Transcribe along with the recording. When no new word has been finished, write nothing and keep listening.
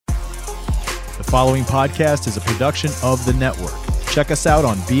The following podcast is a production of the network. Check us out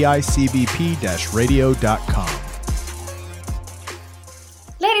on bicbp-radio.com.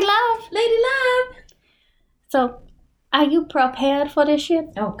 Lady Love. So, are you prepared for this shit?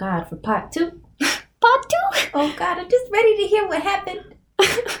 Oh, God, for part 2? Part 2? Oh, God, I'm just ready to hear what happened.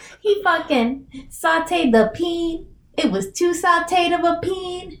 He fucking sauteed the peen. It was too sauteed of a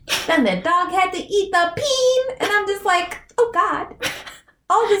peen. Then the dog had to eat the peen. And I'm just like, oh, God.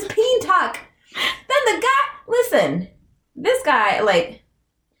 All this peen talk. Then the guy, listen, this guy, like,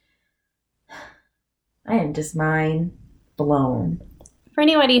 I am just mind blown. For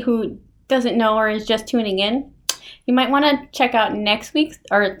anybody who doesn't know or is just tuning in, you might want to check out last week's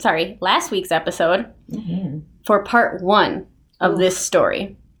episode for part 1 of this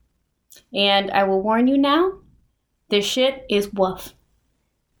story. And I will warn you now, this shit is woof.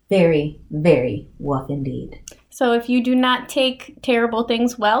 Very, very woof indeed. So if you do not take terrible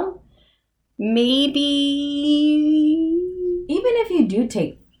things well, maybe... Even if you do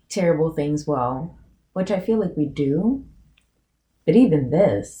take terrible things well, which I feel like we do, but even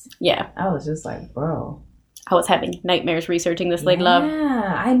this, yeah, I was just like, bro. I was having nightmares researching this, Lady Love.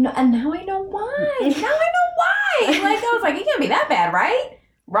 Yeah, I know, and now I know why. Like, I was like, it can't be that bad, right?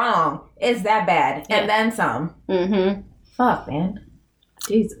 Wrong. It's that bad. And then some. Mm-hmm. Fuck, man.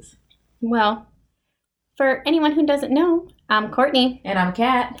 Jesus. Well, for anyone who doesn't know, I'm Courtney. And I'm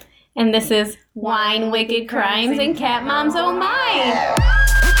Kat. And this is Wine, Wicked Crimes, and Cat Moms Oh My.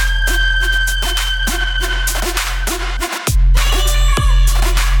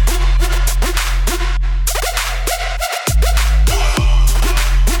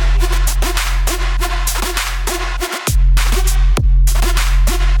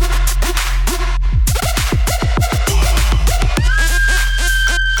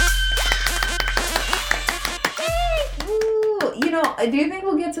 Do you think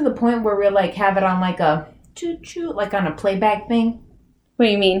we'll get to the point where we'll like have it on like a choo-choo, like on a playback thing? What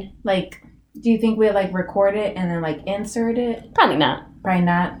do you mean? Like, do you think we'll like record it and then like insert it? Probably not. Probably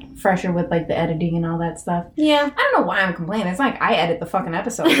not. Fresher with like the editing and all that stuff. Yeah. I don't know why I'm complaining. It's like I edit the fucking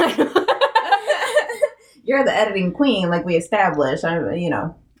episode. You're the editing queen, like we established.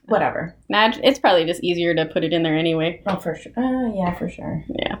 Whatever. Nah, it's probably just easier to put it in there anyway. Oh, for sure. Yeah, for sure.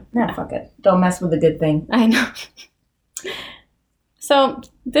 Yeah. Nah, fuck it. Don't mess with a good thing. I know. So,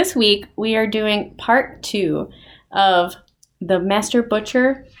 this week, we are doing part 2 of the Master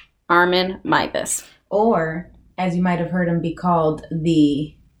Butcher, Armin Mibus. Or, as you might have heard him be called,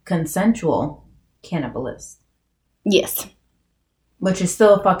 the consensual cannibalist. Yes. Which is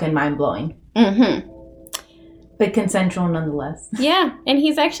still fucking mind-blowing. Mm-hmm. But consensual nonetheless. Yeah, and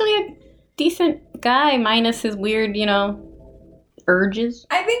he's actually a decent guy, minus his weird, urges.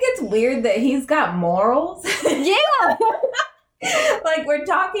 I think it's weird that he's got morals. Yeah! Like, we're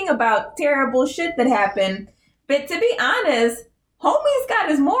talking about terrible shit that happened, but to be honest, homie's got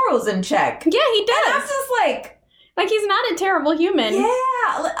his morals in check. Yeah, he does. And I'm just like... Like, he's not a terrible human.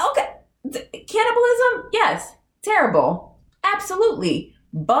 Yeah, okay. Cannibalism, yes. Terrible. Absolutely.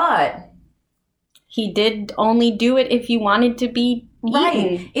 But... he did only do it if he wanted to be eaten.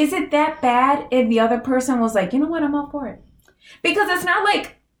 Right. Is it that bad if the other person was like, you know what, I'm all for it? Because it's not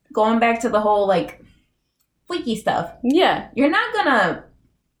like going back to the whole, like... freaky stuff. Yeah. You're not gonna,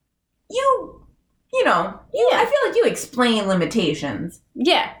 I feel like you explain limitations.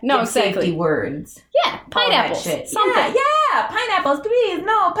 Yeah, no, give exactly. safety words. Yeah, pineapples. Shit. Something. Yeah, pineapples, please.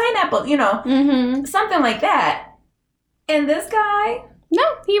 No, pineapple, Mm-hmm. something like that. And this guy.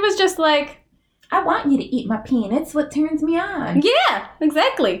 No, he was just like, I want you to eat my peen. It's what turns me on. yeah,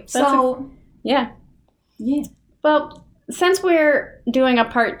 exactly. Yeah. Well, since we're doing a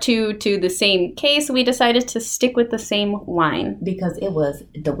part 2 to the same case, we decided to stick with the same wine. Because it was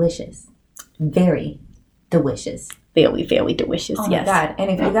delicious. Very delicious. Very, very delicious, oh yes. Oh my God. And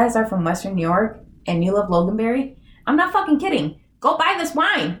if you guys are from Western New York and you love Loganberry, I'm not fucking kidding. Go buy this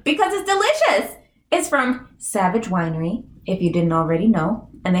wine because it's delicious. It's from Savage Winery, if you didn't already know.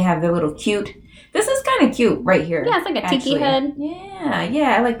 And they have their little cute... This is kind of cute right here. Yeah, it's like a tiki head.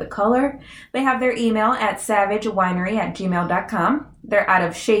 Yeah, I like the color. They have their email at savagewinery@gmail.com. They're out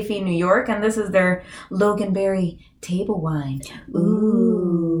of Chaffee, New York, and this is their Loganberry table wine.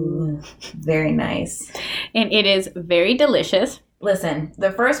 Ooh, very nice. And it is very delicious. Listen,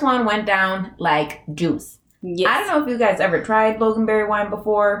 the first one went down like juice. Yes. I don't know if you guys ever tried Loganberry wine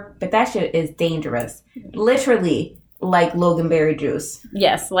before, but that shit is dangerous. Literally. Like Loganberry juice.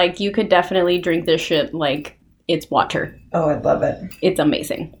 Yes, like you could definitely drink this shit like it's water. Oh, I love it. It's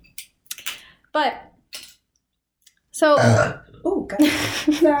amazing. But, so... oh, God.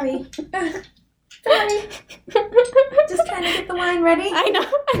 Sorry. Sorry. Just trying to get the wine ready. I know.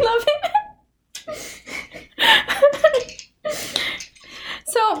 I love it.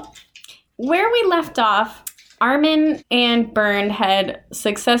 So, where we left off, Armin and Bernd had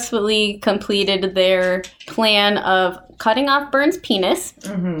successfully completed their plan of cutting off Bernd's penis,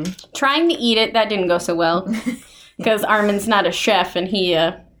 trying to eat it. That didn't go so well because Armin's not a chef and he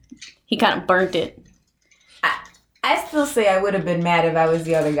kind of burnt it. I still say I would have been mad if I was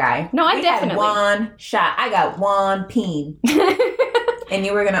the other guy. No, I definitely. Had one shot. I got one peen. And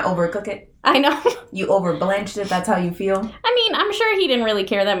you were going to overcook it? I know. You over-blanched it? That's how you feel? I mean, I'm sure he didn't really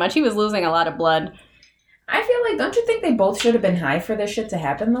care that much. He was losing a lot of blood. I feel like, don't you think they both should have been high for this shit to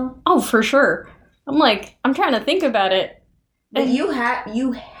happen, though? Oh, for sure. I'm trying to think about it. But you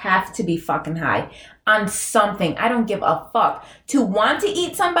have to be fucking high on something. I don't give a fuck. To want to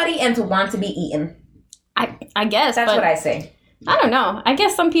eat somebody and to want to be eaten. I guess. That's what I say. I don't know. I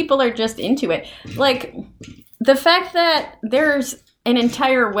guess some people are just into it. Like, the fact that there's an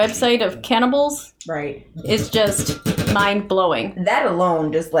entire website of cannibals right is just mind-blowing. That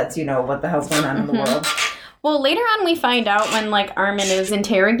alone just lets you know what the hell's going on in the world. Well, later on we find out when, like, Armin is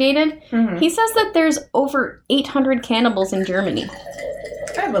interrogated, he says that there's over 800 cannibals in Germany.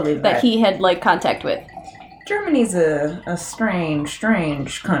 I believe that. That he had, like, contact with. Germany's a strange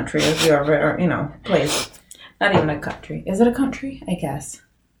country, if you ever, place. Not even a country. Is it a country? I guess.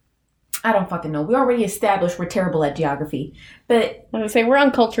 I don't fucking know. We already established we're terrible at geography. But I would say we're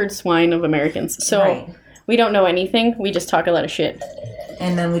uncultured swine of Americans. So we don't know anything. We just talk a lot of shit.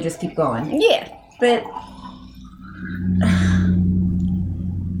 And then we just keep going. Yeah. But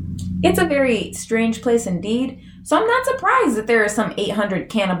it's a very strange place indeed. So I'm not surprised that there are some 800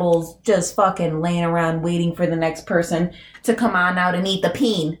 cannibals just fucking laying around waiting for the next person to come on out and eat the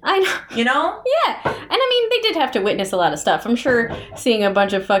peen. I know. You know? Yeah. And I mean, they did have to witness a lot of stuff. I'm sure seeing a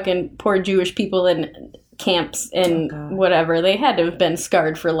bunch of fucking poor Jewish people in camps and whatever, they had to have been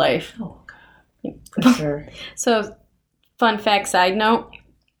scarred for life. Oh, God. For sure. So, fun fact, side note.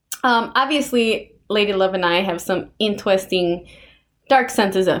 Obviously, Lady Love and I have some interesting dark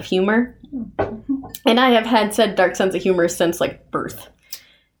senses of humor. And I have had said dark sense of humor since, like, birth.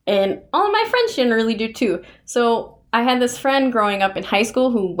 And all of my friends generally do, too. So I had this friend growing up in high school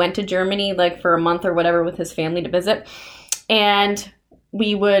who went to Germany, like, for a month or whatever with his family to visit. And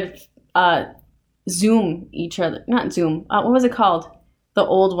we would Zoom each other. Not Zoom. What was it called? The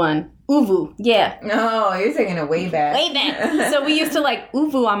old one. Uvu. Yeah. No, you're taking it way back. Way back. So we used to, like,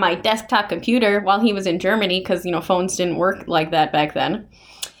 Uvu on my desktop computer while he was in Germany because, phones didn't work like that back then.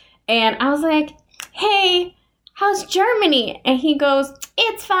 And I was like, hey, how's Germany? And he goes,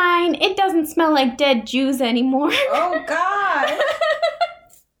 it's fine. It doesn't smell like dead Jews anymore. Oh, God.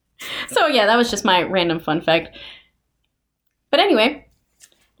 So, yeah, that was just my random fun fact. But anyway,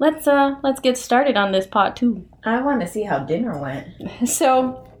 let's get started on this part 2. I want to see how dinner went.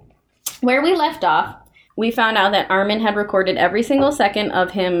 So, where we left off, we found out that Armin had recorded every single second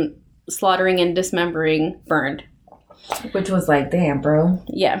of him slaughtering and dismembering Bernd. Which was like, damn, bro.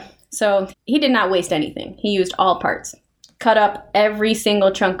 Yeah. So he did not waste anything. He used all parts. Cut up every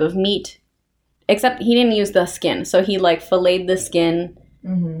single chunk of meat. Except he didn't use the skin. So he, like, filleted the skin.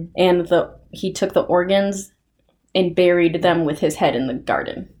 And he took the organs and buried them with his head in the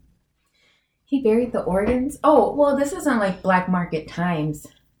garden. He buried the organs? Oh, well, this isn't, like, black market times,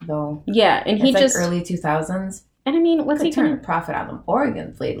 though. Yeah, and he just... like early 2000s. And I mean, what's he turn a profit on them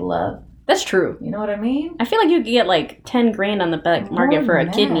organs, Lady Love? That's true. You know what I mean? I feel like you could get like $10,000 on the black market for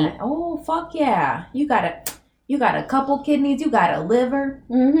a kidney. Oh, fuck yeah. You got a couple kidneys. You got a liver.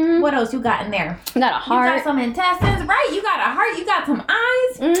 Mm-hmm. What else you got in there? You got a heart. You got some intestines, right? You got a heart. You got some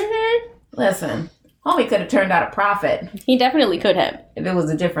eyes. Mm-hmm. Listen, homie could have turned out a profit. He definitely could have. If it was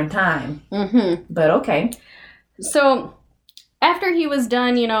a different time. Mm-hmm. But okay. So, after he was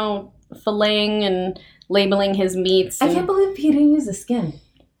done, filleting and labeling his meats. I can't believe he didn't use the skin.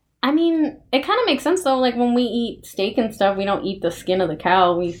 I mean, it kind of makes sense, though. Like, when we eat steak and stuff, we don't eat the skin of the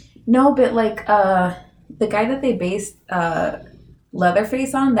cow. No, but, like, the guy that they based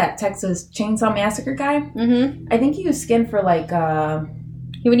Leatherface on, that Texas Chainsaw Massacre guy, I think he used skin for, like...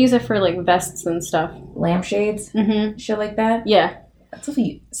 he would use it for, like, vests and stuff. Lampshades? Shit like that? Yeah.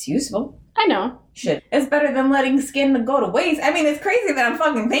 It's useful. I know. Shit. It's better than letting skin go to waste. I mean, it's crazy that I'm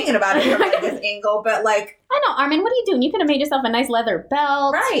fucking thinking about it from this angle, but, like... I know, Armin, what are you doing? You could have made yourself a nice leather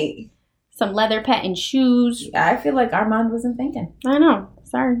belt. Right. Some leather patent shoes. Yeah, I feel like Armand wasn't thinking. I know.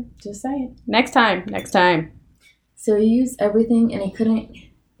 Sorry. Just saying. Next time. So he used everything and he couldn't...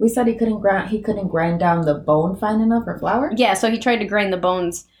 We said he couldn't grind down the bone fine enough for flour? Yeah, so he tried to grind the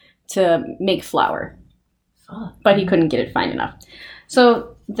bones to make flour. Fuck. But he couldn't get it fine enough.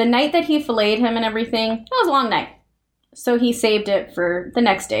 So the night that he filleted him and everything, that was a long night. So he saved it for the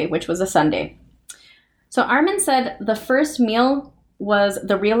next day, which was a Sunday. So Armin said the first meal was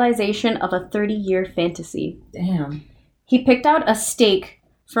the realization of a 30-year fantasy. Damn. He picked out a steak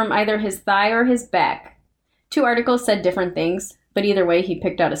from either his thigh or his back. 2 articles said different things, but either way, he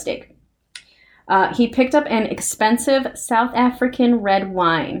picked out a steak. He picked up an expensive South African red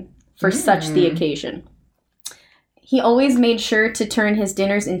wine for such the occasion. He always made sure to turn his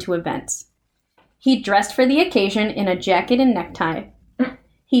dinners into events. He dressed for the occasion in a jacket and necktie.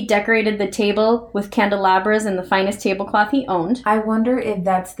 He decorated the table with candelabras and the finest tablecloth he owned. I wonder if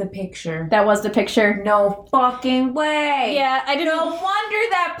that's the picture. That was the picture. No fucking way. Yeah, I didn't. No wonder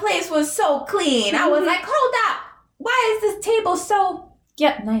that place was so clean. I was like, hold up. Why is this table so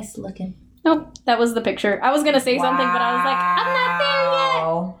nice looking? Nope, that was the picture. I was going to say something, but I was like, I'm not there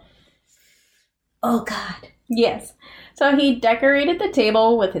yet. Oh, God. Yes. So he decorated the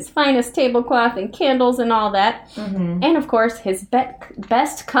table with his finest tablecloth and candles and all that. Mm-hmm. And, of course, his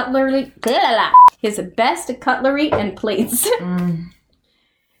best cutlery. His best cutlery and plates.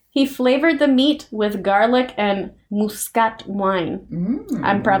 He flavored the meat with garlic and muscat wine.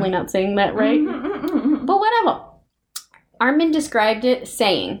 I'm probably not saying that right. But whatever. Armin described it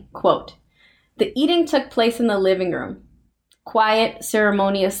saying, quote, "The eating took place in the living room, quiet,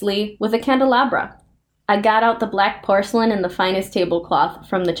 ceremoniously, with a candelabra. I got out the black porcelain and the finest tablecloth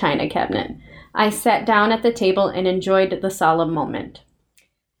from the china cabinet. I sat down at the table and enjoyed the solemn moment."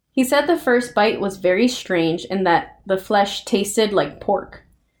 He said the first bite was very strange in that the flesh tasted like pork,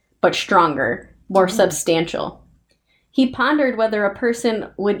 but stronger, more substantial. He pondered whether a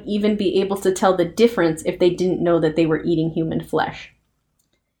person would even be able to tell the difference if they didn't know that they were eating human flesh.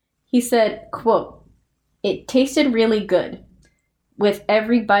 He said, quote, "It tasted really good. With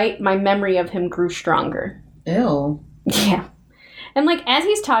every bite, my memory of him grew stronger." Ew. Yeah. And, like, as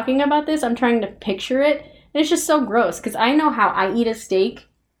he's talking about this, I'm trying to picture it, and it's just so gross, because I know how I eat a steak,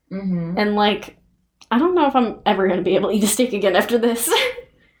 and, like, I don't know if I'm ever going to be able to eat a steak again after this.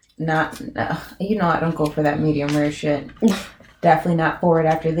 No. You know I don't go for that medium rare shit. Definitely not for it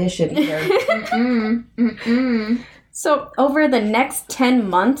after this shit either. So, over the next 10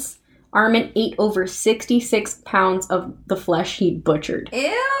 months, Armin ate over 66 pounds of the flesh he butchered.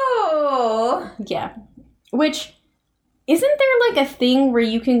 Ew! Yeah. Which, isn't there, like, a thing where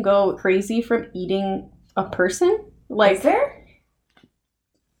you can go crazy from eating a person? Like, is there?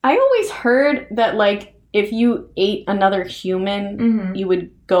 I always heard that, like, if you ate another human, you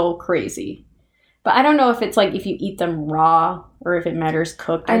would go crazy. But I don't know if it's, like, if you eat them raw or if it matters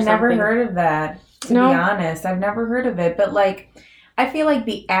cooked or something. I've never heard of that, to be honest. I've never heard of it. But, like, I feel like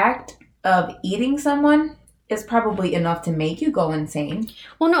the act of eating someone is probably enough to make you go insane.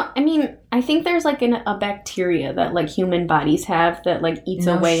 Well, no, I mean, I think there's, like, a bacteria that, like, human bodies have that, like, eats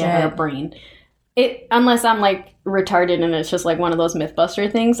away at our brain. Unless I'm, like, retarded and it's just, like, one of those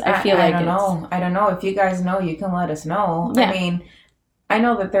Mythbuster things, I feel like I don't know. If you guys know, you can let us know. Yeah. I mean, I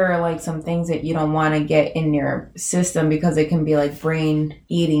know that there are, like, some things that you don't want to get in your system because it can be, like,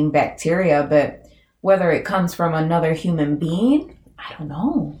 brain-eating bacteria, but whether it comes from another human being, I don't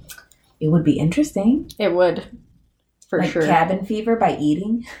know. It would be interesting. It would, for sure. Like cabin fever by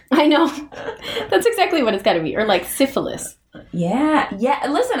eating? I know. That's exactly what it's got to be. Or, like, syphilis. Yeah.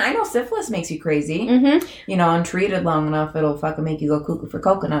 Listen, I know syphilis makes you crazy. You know, untreated long enough, it'll fucking make you go cuckoo for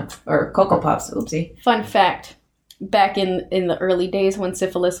coconut or Cocoa Puffs. Oopsie. Fun fact. Back in the early days when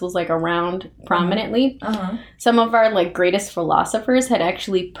syphilis was, like, around prominently, some of our, like, greatest philosophers had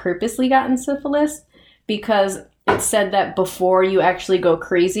actually purposely gotten syphilis because it said that before you actually go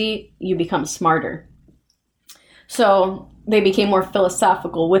crazy, you become smarter. So they became more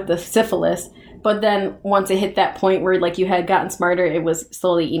philosophical with the syphilis. But then once it hit that point where, like, you had gotten smarter, it was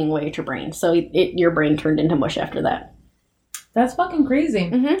slowly eating away at your brain. So your brain turned into mush after that. That's fucking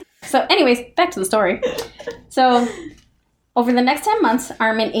crazy. So anyways, back to the story. So over the next 10 months,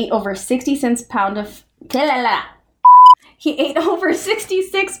 Armin ate over 66 pounds of... He ate over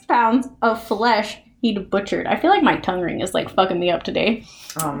 66 pounds of flesh he'd butchered. I feel like my tongue ring is, like, fucking me up today.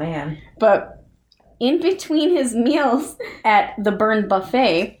 Oh, man. But in between his meals at the Burned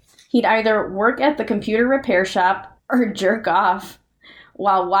Buffet, he'd either work at the computer repair shop or jerk off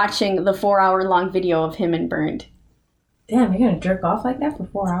while watching the 4-hour-long video of him and Burned. Damn, you're going to jerk off like that for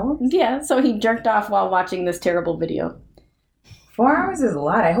 4 hours? Yeah, so he jerked off while watching this terrible video. 4 hours is a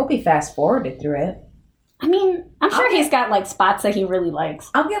lot. I hope he fast-forwarded through it. I mean, I'm sure he's got, like, spots that he really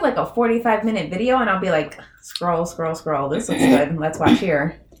likes. I'll get, like, a 45-minute video, and I'll be like, scroll. This looks good. Let's watch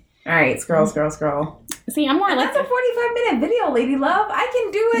here. All right, scroll. See, I'm more like... That's a 45-minute video, lady love. I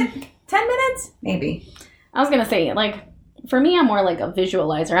can do it 10 minutes? Maybe. I was going to say, like, for me, I'm more like a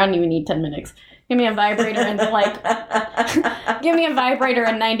visualizer. I don't even need 10 minutes. Give me a vibrator and, like... give me a vibrator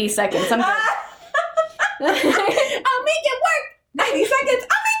in 90 seconds. I'm good. I'll make it work. 90 seconds.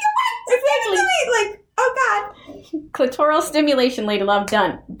 I'll make it work. Exactly. Like, oh God. Clitoral stimulation, lady love,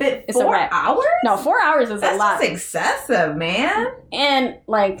 done. But It's a 4 wrap. hours? No, 4 hours is That's a lot. just excessive, man. And,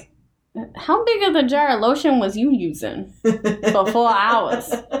 like, how big of a jar of lotion was you using for 4 hours?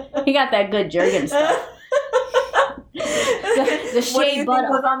 He got that good Jergen stuff. The What do you shea think butter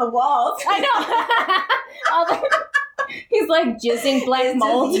was on the walls? I know. He's like jizzing black It's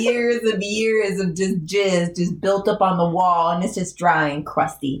mold. just years of just jizz just built up on the wall, and it's just dry and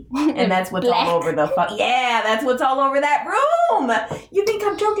crusty. And that's what's Black. all over the yeah, that's what's all over that room. You think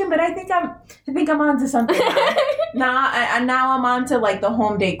I'm joking, but I think I'm onto something now. Now I'm onto like the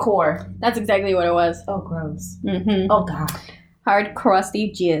home decor. That's exactly what it was. Oh, gross. Mm-hmm. Oh, God. Hard,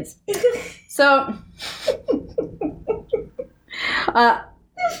 crusty jizz. So,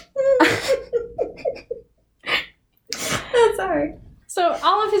 Sorry. So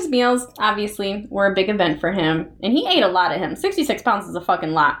all of his meals, obviously, were a big event for him. And he ate a lot of him. 66 pounds is a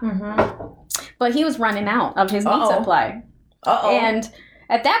fucking lot. Mm-hmm. But he was running out of his meat supply. Uh-oh. And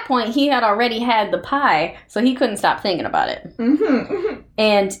at that point, he had already had the pie, so he couldn't stop thinking about it. Mm-hmm.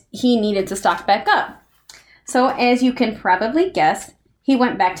 And he needed to stock back up. So as you can probably guess, he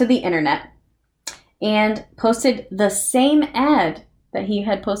went back to the internet and posted the same ad that he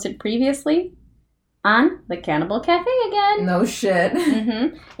had posted previously on the Cannibal Cafe again. No shit.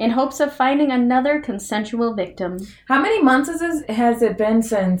 Mm-hmm. In hopes of finding another consensual victim. How many months has it been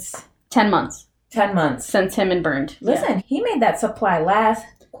since? 10 months 10 months. since him and Burned. Listen, he made that supply last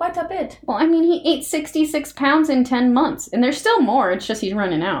quite a bit. Well, I mean, he ate 66 pounds in 10 months. And there's still more. It's just he's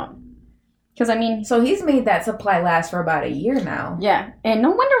running out. Because, I mean... So he's made that supply last for about a year now. Yeah. And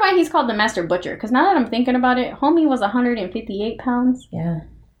no wonder why he's called the Master Butcher. Because now that I'm thinking about it, homie was 158 pounds. Yeah.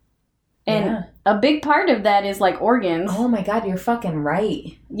 And a big part of that is, like, organs. Oh, my God, you're fucking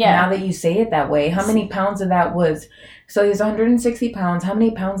right. Yeah. Now that you say it that way. How many pounds of that was... So he's 160 pounds. How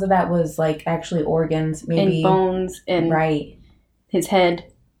many pounds of that was, like, actually organs? Maybe... And bones and right. His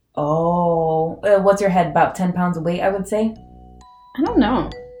head. Oh. What's your head? About 10 pounds of weight, I would say? I don't know.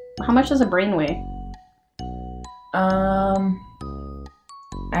 How much does a brain weigh? I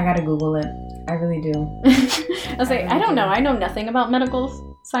gotta Google it. I really do. I was like, I don't know. I know nothing about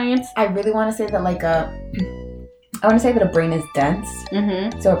medical science. I really want to say that, like, I want to say that a brain is dense,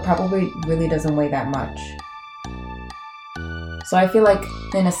 so it probably really doesn't weigh that much. So I feel like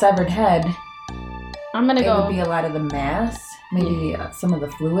in a severed head, I'm gonna it go. would be a lot of the mass, maybe some of the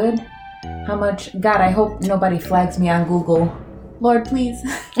fluid. How much? God, I hope nobody flags me on Google. Lord, please.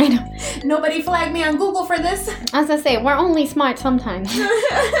 I know. Nobody flag me on Google for this. As I say, we're only smart sometimes.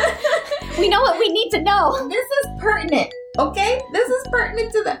 We know what we need to know. This is pertinent, okay? This is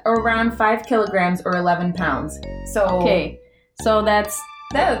pertinent to around 5 kilograms or 11 pounds. So Okay, so that's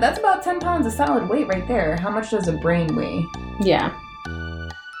about 10 pounds of solid weight right there. How much does a brain weigh? yeah.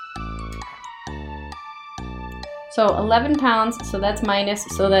 So 11 pounds. So that's minus.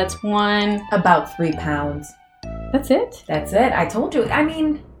 So that's 1. About 3 pounds. That's it. That's it. I told you. I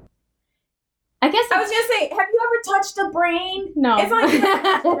mean, I guess I was gonna say, have you ever touched a brain? no. It's like you ever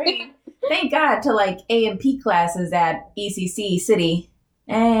touched a brain. Thank God to like A&P classes at ECC City.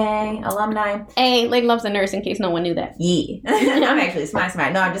 Hey, alumni. Hey, Lady Love's a nurse. In case no one knew that. Yeah. I'm actually smart.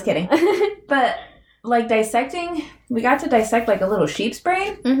 No, I'm just kidding. But like dissecting, we got to dissect like a little sheep's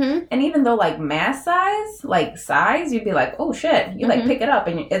brain. Mm-hmm. And even though like mass size, you'd be like, oh shit. You like pick it up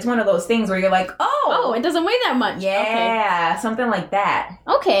and it's one of those things where you're like, Oh, it doesn't weigh that much. yeah, something like that.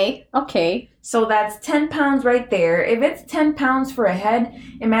 Okay. So that's 10 pounds right there. If it's 10 pounds for a head,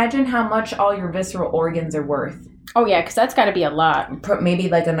 imagine how much all your visceral organs are worth. Oh, yeah, because that's got to be a lot. Maybe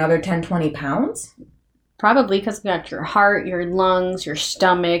like another 10, 20 pounds? Probably because you got your heart, your lungs, your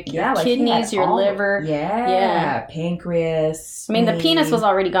stomach, your like kidneys, your liver. Yeah. Pancreas. I mean, the penis was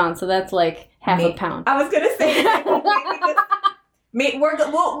already gone, so that's like half a pound. I was going to say,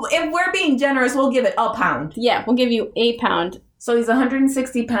 if we're being generous, we'll give it a pound. Yeah, we'll give you a pound. So he's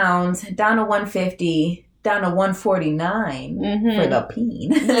 160 pounds, down to 150, down to 149 for the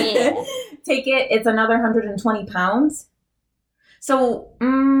peen. Yeah. Take it, it's another 120 pounds. So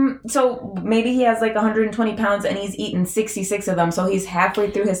maybe he has like 120 pounds and he's eaten 66 of them, so he's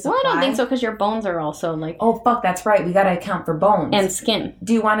halfway through his supply. Well, I don't think so, because your bones are also like... Oh, fuck, that's right. We gotta account for bones. And skin.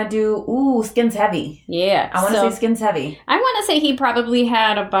 Do you want to do... Ooh, skin's heavy. Yeah. I want to say skin's heavy. I want to say he probably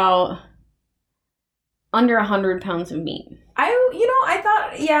had about under 100 pounds of meat. I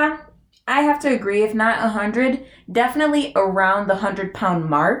thought, yeah, I have to agree. If not 100, definitely around the 100-pound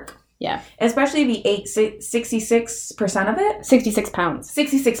mark. Yeah. Especially if he ate 66% of it. 66 pounds.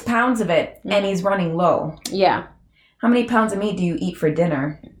 66 pounds of it, and he's running low. Yeah. How many pounds of meat do you eat for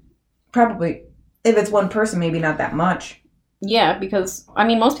dinner? Probably If it's one person, maybe not that much. Yeah, because, I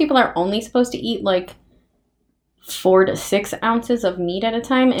mean, most people are only supposed to eat, like, 4 to 6 ounces of meat at a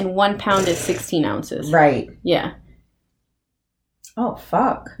time, and 1 pound is 16 ounces. Right. Yeah. Oh,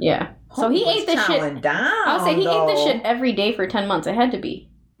 fuck. Yeah. So he ate this shit. I'll say he ate this shit every day for 10 months. It had to be.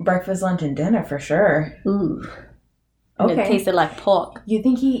 Breakfast, lunch, and dinner for sure. Ooh. And it tasted like pork. You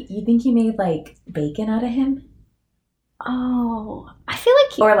think he made like bacon out of him? Oh, I feel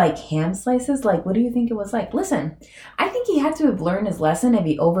like or like ham slices. Like, what do you think it was like? Listen, I think he had to have learned his lesson if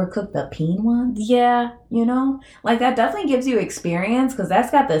he overcooked the peen once. Yeah, you know, like that definitely gives you experience because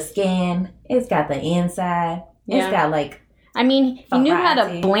that's got the skin, it's got the inside, it's got like. I mean, he knew how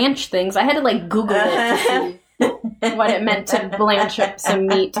to blanch things. I had to like Google it to see what it meant to blanch up some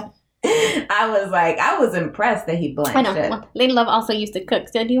meat. I was impressed that he blanched it. Well, Lady Love also used to cook.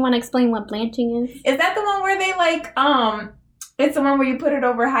 So do you want to explain what blanching is? Is that the one where they like, it's the one where you put it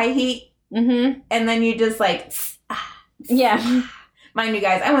over high heat? Mm-hmm. And then you just like, yeah. Mind you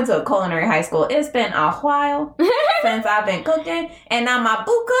guys, I went to a culinary high school. It's been a while since I've been cooking. And now my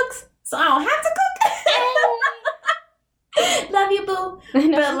boo cooks, so I don't have to cook. Love you, boo.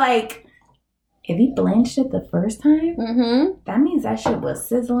 But like, if he blanched it the first time, that means that shit was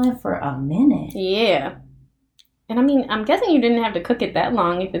sizzling for a minute. Yeah. And I mean, I'm guessing you didn't have to cook it that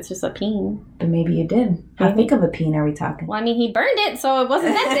long if it's just a peen. But maybe you did. How thick of a peen are we talking? Well, I mean, he burned it, so it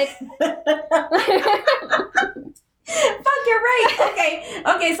wasn't that thick. Fuck, you're right.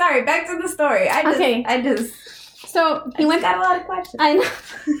 Okay, sorry. Back to the story. So he got a lot of questions. I know.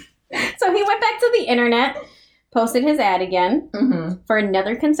 So he went back to the internet, posted his ad again for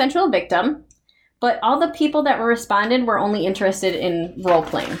another consensual victim. But all the people that were responded were only interested in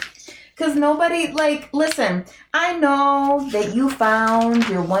role-playing. Because nobody, like, listen, I know that you found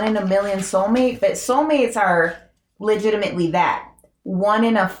your 1 in a million soulmate, but soulmates are legitimately that. 1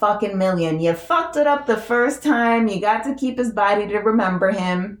 in a fucking million. You fucked it up the first time. You got to keep his body to remember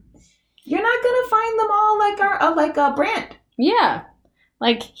him. You're not going to find them all like a Brant. Yeah.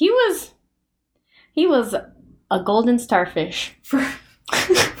 Like, he was a golden starfish. For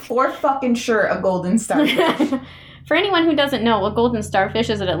fucking sure, a golden starfish. For anyone who doesn't know, a golden starfish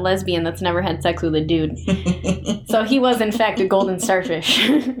is a lesbian that's never had sex with a dude. So he was, in fact, a golden starfish.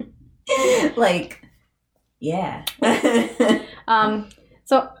 Like, yeah.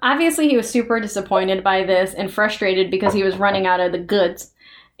 So obviously he was super disappointed by this and frustrated because he was running out of the goods.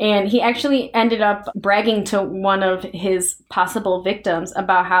 And he actually ended up bragging to one of his possible victims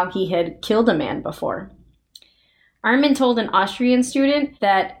about how he had killed a man before. Armin told an Austrian student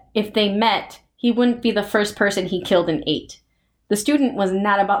that if they met, he wouldn't be the first person he killed and ate. The student was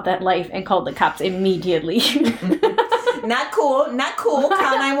not about that life and called the cops immediately. Not cool.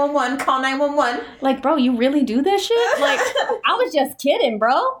 Call 911. Like, bro, you really do this shit? Like, I was just kidding,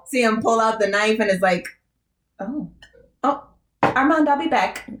 bro. See him pull out the knife and it's like, oh, Armand, I'll be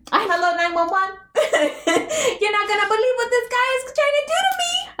back. Hello, 911. You're not going to believe what this guy is trying to do to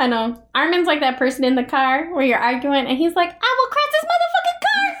me. I know. Armin's like that person in the car where you're arguing and he's like, I will crash this motherfucking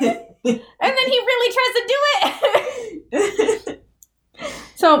car. And then he really tries to do it.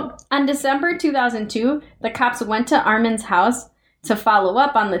 So on December 2002, the cops went to Armin's house to follow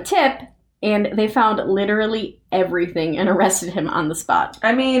up on the tip, and they found literally everything and arrested him on the spot.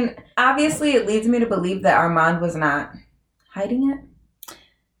 I mean, obviously it leads me to believe that Armand was not hiding it.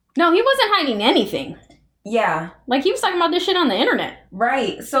 No, he wasn't hiding anything. Yeah. Like, he was talking about this shit on the internet.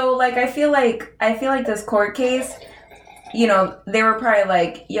 Right. So, like, I feel like this court case, you know, they were probably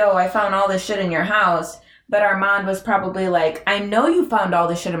like, yo, I found all this shit in your house. But Armand was probably like, I know you found all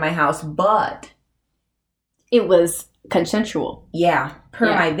this shit in my house, but it was consensual. Yeah. Per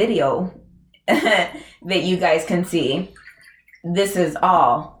my video that you guys can see, this is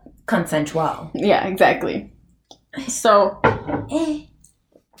all consensual. Yeah, exactly. So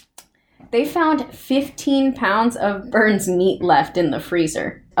they found 15 pounds of Burns' meat left in the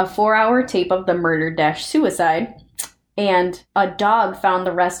freezer, a 4-hour tape of the murder-suicide, and a dog found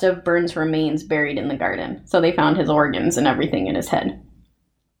the rest of Burns' remains buried in the garden. So they found his organs and everything in his head.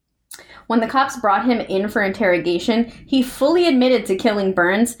 When the cops brought him in for interrogation, he fully admitted to killing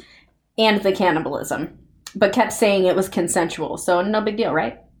Burns and the cannibalism, but kept saying it was consensual. So no big deal,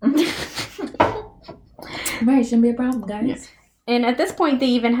 right? Right, shouldn't be a problem, guys. Yeah. And at this point, they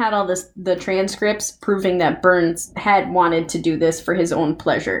even had all the transcripts proving that Burns had wanted to do this for his own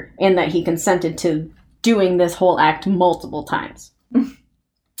pleasure and that he consented to doing this whole act multiple times.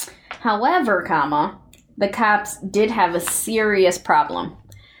 However, the cops did have a serious problem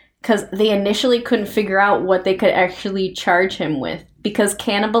because they initially couldn't figure out what they could actually charge him with because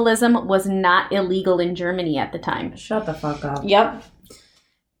cannibalism was not illegal in Germany at the time. Shut the fuck up. Yep.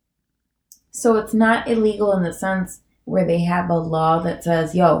 So it's not illegal in the sense where they have a law that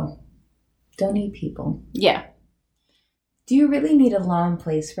says, yo, don't eat people. Yeah. Do you really need a law in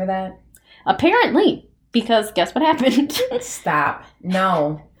place for that? Apparently. Because guess what happened? Stop.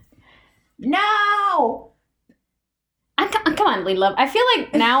 No. No! Come on, Lee Love. I feel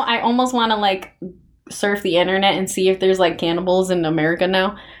like now I almost want to, like, surf the internet and see if there's, like, cannibals in America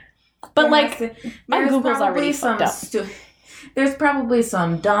now. But, my Google's already fucked up. There's probably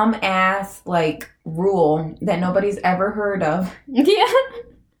some dumb-ass, like, rule that nobody's ever heard of. Yeah.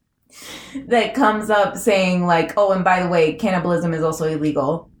 That comes up saying, like, oh, and by the way, cannibalism is also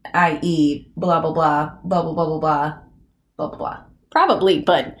illegal, i.e., blah, blah, blah, blah, blah, blah, blah, blah, blah, blah, blah. Probably,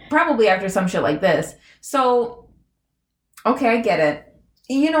 but... Probably after some shit like this. So, okay, I get it.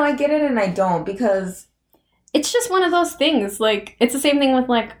 You know, I get it and I don't, because... It's just one of those things. Like, it's the same thing with,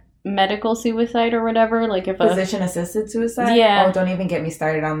 like, medical suicide or whatever. Like, if physician-assisted suicide? Yeah. Oh, don't even get me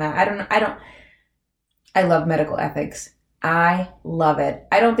started on that. I love medical ethics. I love it.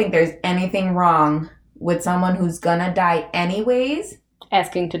 I don't think there's anything wrong with someone who's gonna die anyways.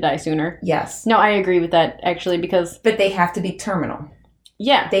 Asking to die sooner. Yes. No, I agree with that, actually, because... But they have to be terminal.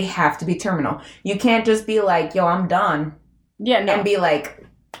 Yeah. They have to be terminal. You can't just be like, yo, I'm done. Yeah, no. And be like,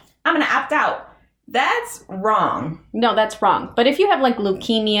 I'm gonna opt out. That's wrong. No, that's wrong. But if you have, like,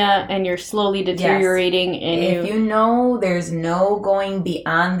 leukemia and you're slowly deteriorating and if you know there's no going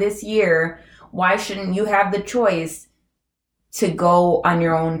beyond this year, why shouldn't you have the choice to go on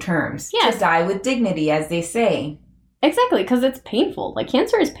your own terms? Yes. To die with dignity, as they say. Exactly, because it's painful. Like,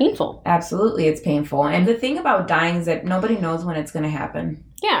 cancer is painful. Absolutely, it's painful. And the thing about dying is that nobody knows when it's going to happen.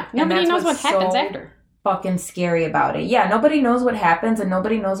 Yeah, nobody knows what happens after. Fucking scary about it. Yeah, nobody knows what happens and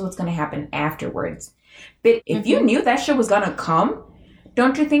nobody knows what's going to happen afterwards. But if you knew that shit was going to come,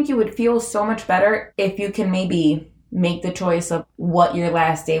 don't you think you would feel so much better if you can maybe make the choice of what your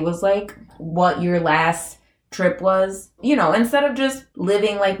last day was like, what your last trip was? You know, instead of just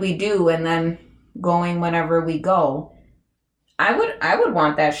living like we do and then going whenever we go. I would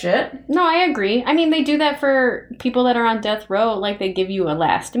want that shit. No, I agree. I mean, they do that for people that are on death row. Like, they give you a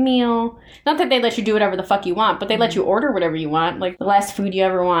last meal. Not that they let you do whatever the fuck you want, but they let you order whatever you want. Like, the last food you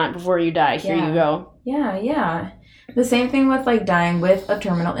ever want before you die. Here you go. Yeah. The same thing with, like, dying with a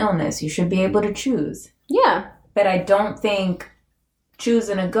terminal illness. You should be able to choose. Yeah. But I don't think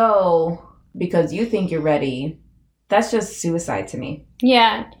choosing to go because you think you're ready, that's just suicide to me.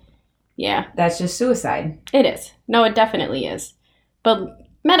 Yeah. That's just suicide. It is. No, it definitely is. But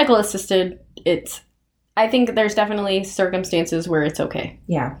medical assisted, I think there's definitely circumstances where it's okay.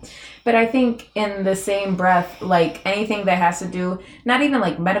 Yeah. But I think in the same breath, like anything that has to do, not even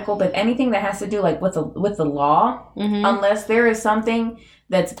like medical, but anything that has to do like with the law, unless there is something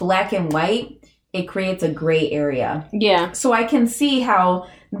that's black and white, it creates a gray area. Yeah. So I can see how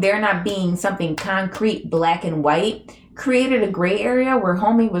there not being something concrete, black and white, created a gray area where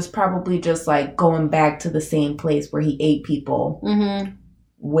homie was probably just like going back to the same place where he ate people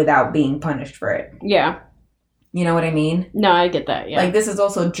without being punished for it. Yeah. You know what I mean? No, I get that, yeah. Like, this is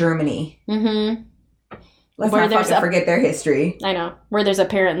also Germany. Let's not fucking forget their history. I know. Where there's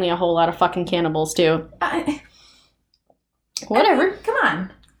apparently a whole lot of fucking cannibals, too. Whatever. I mean, come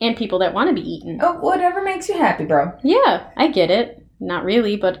on. And people that want to be eaten. Oh, whatever makes you happy, bro. Yeah, I get it. Not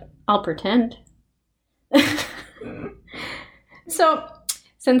really, but I'll pretend. So,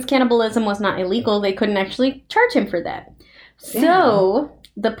 since cannibalism was not illegal, they couldn't actually charge him for that. Damn. So,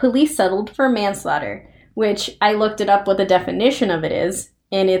 the police settled for manslaughter, which I looked it up what the definition of it is,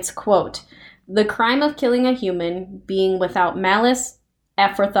 and it's, quote, the crime of killing a human being without malice,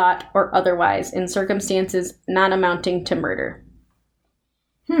 aforethought, or otherwise in circumstances not amounting to murder.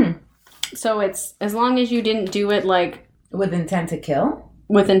 So it's, as long as you didn't do it, like... With intent to kill?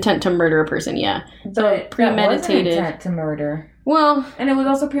 With intent to murder a person, yeah. So premeditated. That was intent to murder. Well... And it was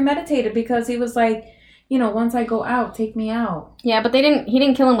also premeditated because he was like, you know, once I go out, take me out. Yeah, but he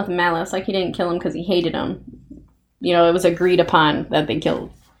didn't kill him with malice. Like, he didn't kill him because he hated him. You know, it was agreed upon that they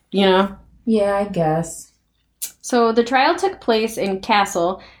killed, you know? Yeah, I guess. So the trial took place in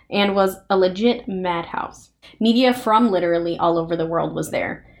Kassel and was a legit madhouse. Media from literally all over the world was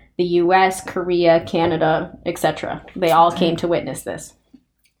there. The US, Korea, Canada, etc. They all came to witness this.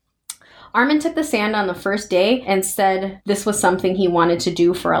 Armin took the stand on the first day and said this was something he wanted to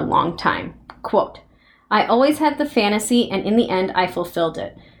do for a long time. Quote, I always had the fantasy, and in the end, I fulfilled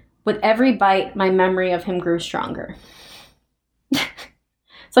it. With every bite, my memory of him grew stronger.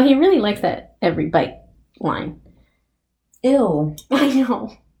 So he really likes that every bite line. Ew. I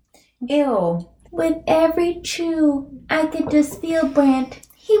know. Ew. With every chew, I could just feel Brent.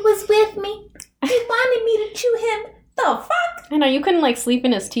 He was with me. He wanted me to chew him. The fuck? I know, you couldn't, like, sleep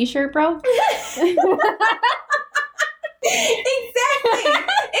in his t-shirt, bro? Exactly.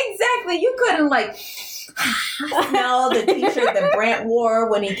 You couldn't like smell the t-shirt that Brent wore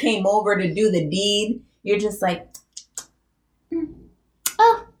when he came over to do the deed. You're just like,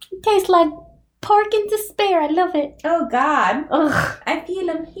 oh, it tastes like pork in despair. I love it. oh God. Ugh. I feel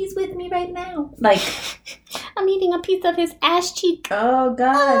him. He's with me right now. Like, I'm eating a piece of his ass cheek. oh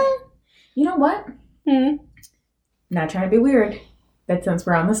God. You know what? Not trying to be weird, but since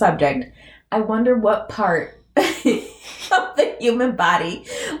we're on the subject, I wonder what part of the human body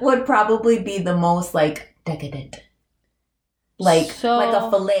would probably be the most like decadent. Like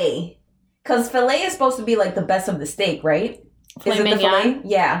a fillet. Because fillet is supposed to be like the best of the steak, right? Filet is it mignon? the fillet?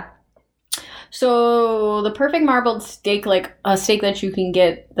 Yeah. So the perfect marbled steak, like a steak that you can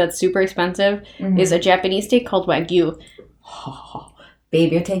get that's super expensive, is a Japanese steak called Wagyu.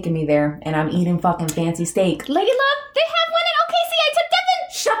 Babe, you're taking me there, and I'm eating fucking fancy steak. Lady Love, they have one in OKC. I took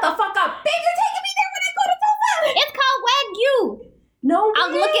Devin. Shut the fuck up. Babe, you're taking me there when I go to Tulsa. It's called Wagyu. No way.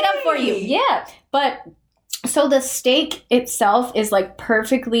 I'll look it up for you. Yeah. But so the steak itself is like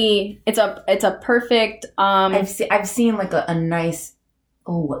perfectly, it's a perfect, I've seen like a nice,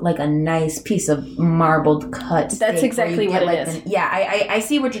 like a nice piece of marbled cut steak. That's exactly what it is. Yeah, I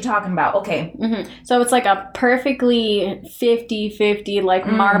see what you're talking about. Okay. So it's like a perfectly 50-50 like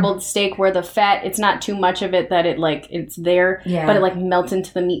marbled steak where the fat, it's not too much of it that it like, it's there, but it like melts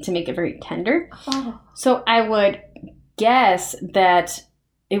into the meat to make it very tender. So I would guess that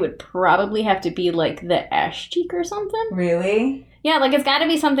it would probably have to be like the ash cheek or something. Really? Yeah, like it's got to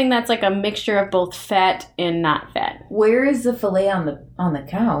be something that's like a mixture of both fat and not fat. Where is the fillet on the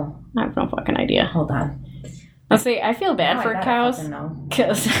cow? I have no fucking idea. Hold on. Let's see. I feel bad for cows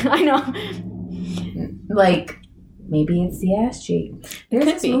because I know. Like maybe it's the ass cheek. There's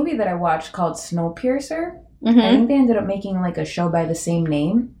this movie that I watched called Snowpiercer. I think they ended up making like a show by the same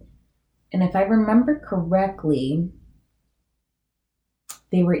name, and if I remember correctly,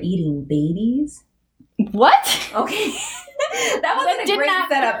 they were eating babies. What? Okay. That wasn't a great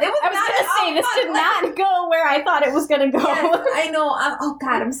setup. I was going to say, this did not go where I thought it was going to go. Yes, I know. Oh,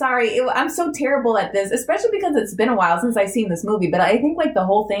 God, I'm sorry. I'm so terrible at this, especially because it's been a while since I've seen this movie. But I think, like, the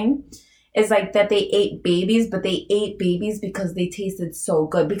whole thing is, like, that they ate babies, but they ate babies because they tasted so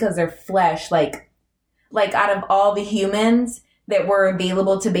good, because their flesh, like out of all the humans that were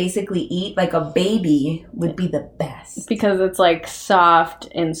available to basically eat, like, a baby would be the best. Because it's, like, soft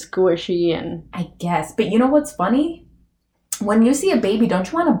and squishy and... I guess. But you know what's funny? When you see a baby,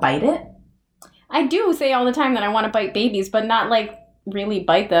 don't you want to bite it? I do say all the time that I want to bite babies, but not like really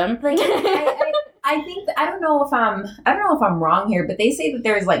bite them. Like I think I don't know if I'm wrong here, but they say that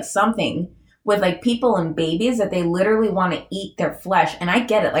there's like something with like people and babies that they literally want to eat their flesh, and I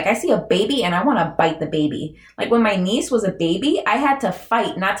get it. Like I see a baby and I want to bite the baby. Like when my niece was a baby, I had to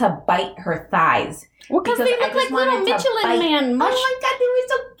fight not to bite her thighs. Well, because they look like little Michelin Man. Oh my God, they were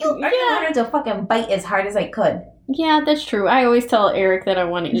so cute. I wanted to fucking bite as hard as I could. Yeah, that's true. I always tell Eric that I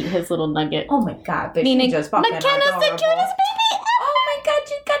want to eat his little nugget. Oh my God, but meaning, she just fucking McKenna's the cutest baby. Oh my God,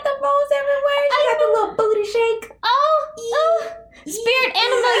 you got the rolls everywhere. She got the little booty shake. Oh, spirit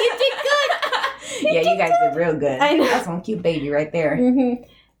animal, you did good. Yeah, you guys did real good. I know. That's one cute baby right there.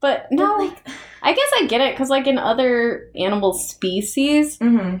 But no, like, I guess I get it, because like in other animal species,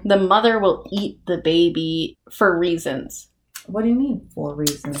 the mother will eat the baby for reasons. What do you mean, for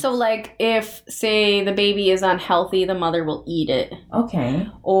reasons? So, like, if, say, the baby is unhealthy, the mother will eat it. Okay.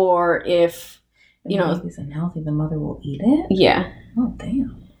 Or if, the baby's unhealthy, the mother will eat it? Yeah. Oh,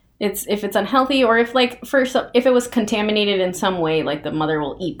 damn. If it's unhealthy, or if, like, if it was contaminated in some way, like, the mother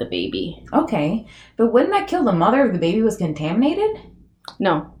will eat the baby. Okay. But wouldn't that kill the mother if the baby was contaminated?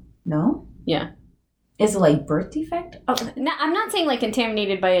 No. No? Yeah. Is it, like, birth defect? Oh. No, I'm not saying, like,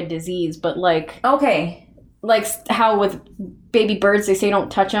 contaminated by a disease, but, like... Okay. Like how with baby birds, they say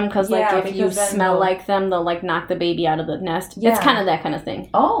don't touch them because if you smell like them, they'll like knock the baby out of the nest. Yeah. It's kind of that kind of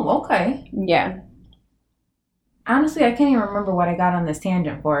thing. Oh, okay. Yeah. Honestly, I can't even remember what I got on this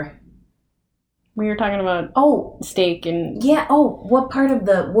tangent for. We were talking about steak and yeah. Oh, what part of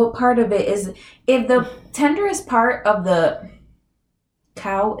it is, if the tenderest part of the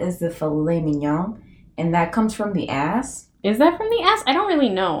cow is the filet mignon, and that comes from the ass. Is that from the ass? I don't really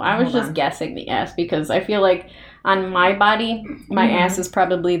know. I was just guessing the ass because I feel like on my body, my ass is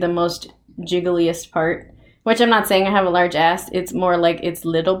probably the most jiggliest part. Which I'm not saying I have a large ass. It's more like it's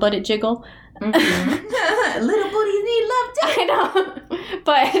little but it jiggle. Little booties need love too. I know.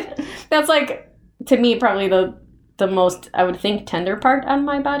 But that's like, to me, probably the most, I would think, tender part on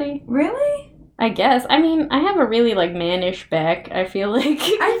my body. Really? I guess. I mean, I have a really like mannish back, I feel like.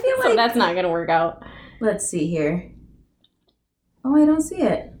 So that's not going to work out. Let's see here. Oh, I don't see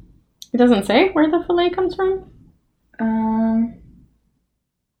it. It doesn't say where the fillet comes from?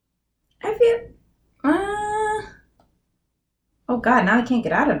 I feel... oh, God, now I can't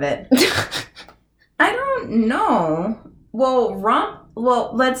get out of it. I don't know. Well, rump...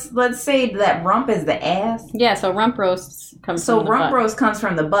 Well, let's say that rump is the ass. Yeah, so rump roast comes from the butt. So rump roast comes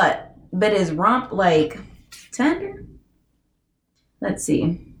from the butt. But is rump, like, tender? Let's see.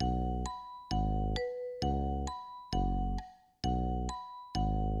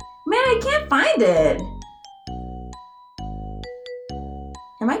 Man, I can't find it.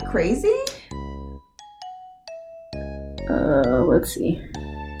 Am I crazy? Let's see.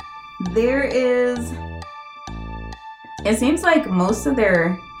 There is... It seems like most of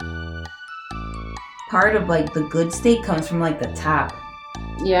their part of, like, the good steak comes from, like, the top.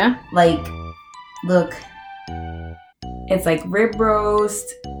 Yeah? Like, look. It's, like, rib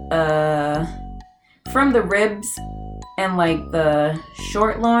roast, from the ribs and, like, the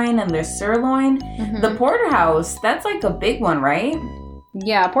short loin and the sirloin. Mm-hmm. The porterhouse, that's, like, a big one, right?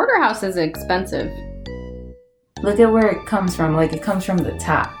 Yeah, porterhouse is expensive. Look at where it comes from. Like, it comes from the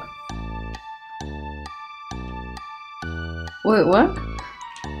top. Wait, what?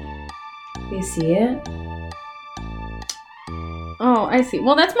 You see it? Oh, I see.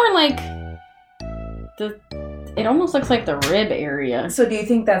 Well, that's more like it almost looks like the rib area. So do you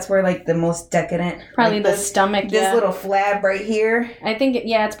think that's where, like, the most decadent? Probably like the stomach, This little flab right here? I think,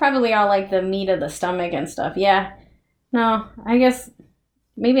 it's probably all, like, the meat of the stomach and stuff. Yeah. No, I guess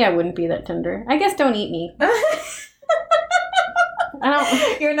maybe I wouldn't be that tender. I guess don't eat me.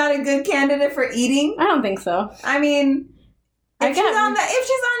 You're not a good candidate for eating? I don't think so. I mean... If she's on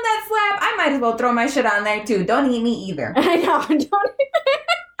that slab, I might as well throw my shit on there too. Don't eat me either. I know. Don't.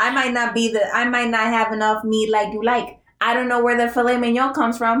 I might not have enough meat like you like. I don't know where the filet mignon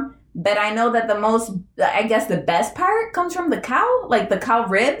comes from, but I know that the best part comes from the cow, like the cow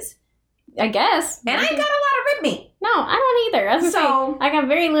ribs. I guess. And I ain't got a lot of rib meat. No, I don't either. I got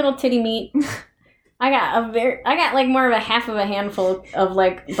very little titty meat. I got like more of a half of a handful of,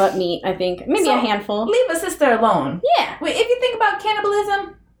 like, butt meat, I think. Maybe a handful. Leave a sister alone. Yeah. Wait, if you think about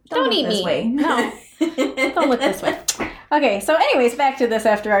cannibalism, don't eat this way. No. Don't look this way. Okay, so anyways, back to this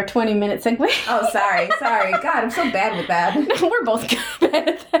after our 20-minute segue. Oh, sorry. God, I'm so bad with that. No, we're both bad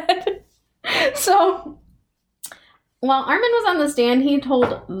at that. So, while Armin was on the stand, he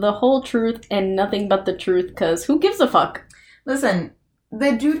told the whole truth and nothing but the truth, because who gives a fuck? Listen...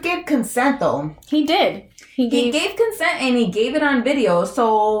 The dude gave consent, though. He did. He gave consent, and he gave it on video.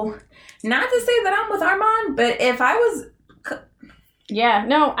 So, not to say that I'm with Armand, but if I was... Yeah,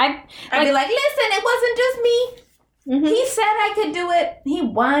 no, I'd be like, listen, it wasn't just me. Mm-hmm. He said I could do it. He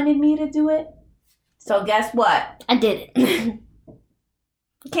wanted me to do it. So, guess what? I did it.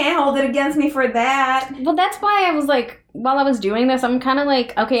 Can't hold it against me for that. Well, that's why I was like, while I was doing this, I'm kind of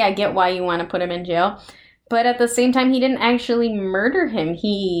like, okay, I get why you want to put him in jail. But at the same time, he didn't actually murder him.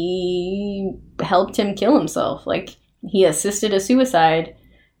 He helped him kill himself. Like, he assisted a suicide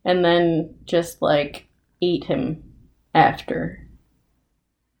and then just, like, ate him after.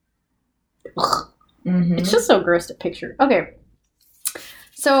 Mm-hmm. It's just so gross to picture. Okay.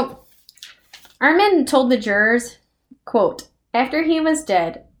 So, Armin told the jurors, quote, "After he was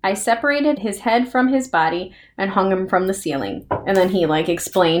dead, I separated his head from his body and hung him from the ceiling." And then he, like,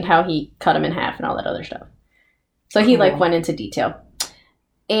 explained how he cut him in half and all that other stuff. So he, like, went into detail.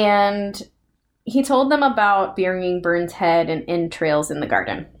 And he told them about burying Burns' head and entrails in the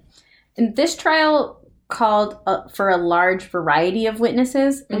garden. And this trial called for a large variety of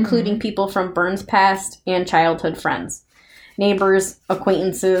witnesses, including people from Burns' past and childhood friends, neighbors,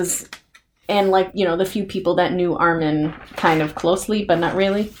 acquaintances, and, like, you know, the few people that knew Armin kind of closely, but not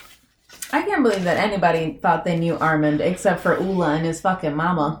really. I can't believe that anybody thought they knew Armin except for Ula and his fucking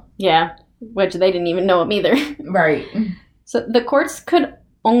mama. Yeah. Which they didn't even know him either. Right. So the courts could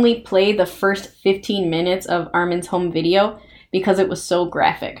only play the first 15 minutes of Armin's home video because it was so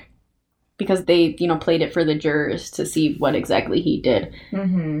graphic. Because they, you know, played it for the jurors to see what exactly he did.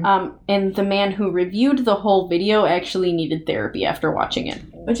 Mm-hmm. And the man who reviewed the whole video actually needed therapy after watching it.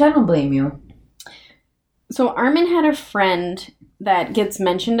 Which I don't blame you. So Armin had a friend that gets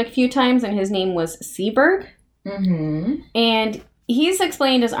mentioned a few times, and his name was Seberg. Mm-hmm. And he's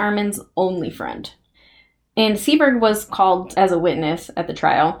explained as Armin's only friend. And Seberg was called as a witness at the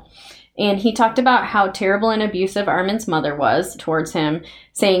trial. And he talked about how terrible and abusive Armin's mother was towards him,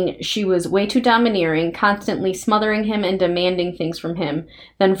 saying she was way too domineering, constantly smothering him and demanding things from him,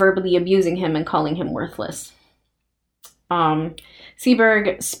 then verbally abusing him and calling him worthless.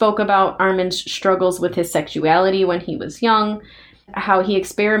 Seberg spoke about Armin's struggles with his sexuality when he was young, how he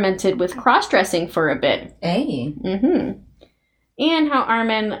experimented with cross-dressing for a bit. Hey. Mm-hmm. And how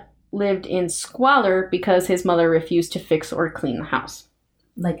Armin lived in squalor because his mother refused to fix or clean the house.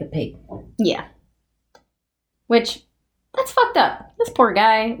 Like a pig. Yeah. Which, that's fucked up. This poor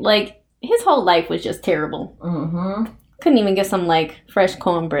guy, like, his whole life was just terrible. Mm-hmm. Couldn't even get some, like, fresh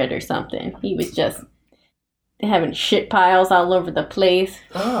cornbread or something. He was just having shit piles all over the place.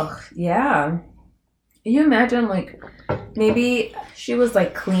 Ugh, yeah. You imagine, like, maybe she was,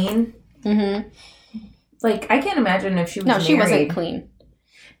 like, clean. Mm-hmm. Like, I can't imagine if she was married. No, she wasn't clean.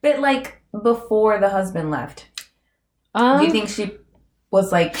 But, like, before the husband left. Do you think she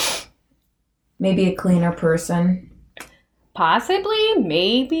was, like, maybe a cleaner person? Possibly,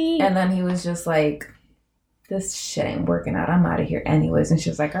 maybe. And then he was just like, this shit ain't working out. I'm out of here anyways. And she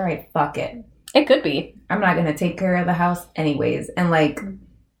was like, all right, fuck it. It could be. I'm not going to take care of the house anyways. And, like...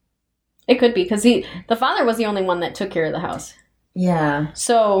 It could be, because the father was the only one that took care of the house. Yeah.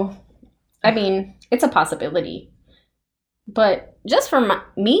 So, I mean, it's a possibility. But just for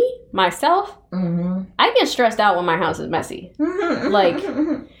myself, Mm-hmm. I get stressed out when my house is messy. Like,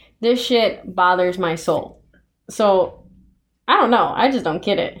 this shit bothers my soul. So, I don't know. I just don't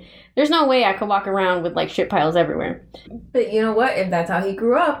get it. There's no way I could walk around with, like, shit piles everywhere. But you know what? If that's how he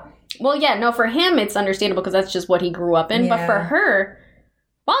grew up. Well, yeah, no, for him, it's understandable because that's just what he grew up in. Yeah. But for her,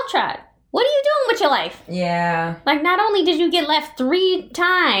 Waltrad, what are you doing with your life? Yeah. Like, not only did you get left 3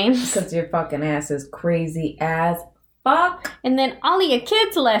 times. Because your fucking ass is crazy as fuck. And then all of your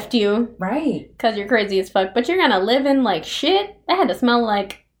kids left you. Right. Because you're crazy as fuck. But you're going to live in, like, shit? That had to smell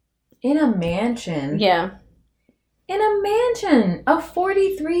like... In a mansion. Yeah. In a mansion. A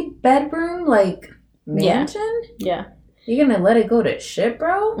 43-bedroom, like, mansion? Yeah. You're gonna let it go to shit,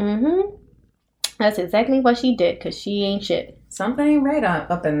 bro? Mm-hmm. That's exactly what she did, because she ain't shit. Something ain't right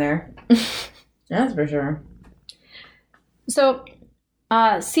up in there. That's for sure. So,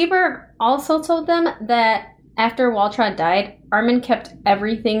 Seberg also told them that after Waltrad died, Armin kept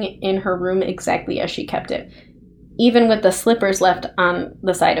everything in her room exactly as she kept it, even with the slippers left on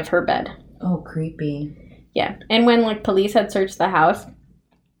the side of her bed. Oh, creepy. Yeah, and when, like, police had searched the house,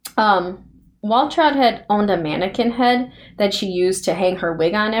 Waltrad had owned a mannequin head that she used to hang her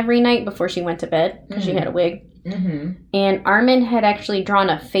wig on every night before she went to bed, because she had a wig. Mm-hmm. And Armin had actually drawn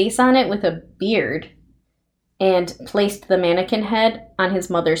a face on it with a beard and placed the mannequin head on his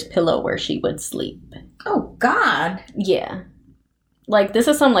mother's pillow where she would sleep. Oh, God. Yeah. Like, this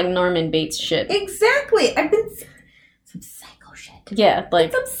is some, like, Norman Bates shit. Exactly. I've been... Some psycho shit. Yeah,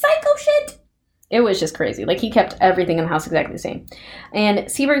 like... Some psycho shit. It was just crazy. Like, he kept everything in the house exactly the same. And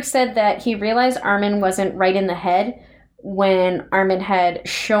Seberg said that he realized Armin wasn't right in the head when Armin had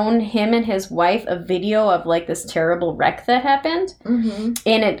shown him and his wife a video of, like, this terrible wreck that happened. Mm-hmm.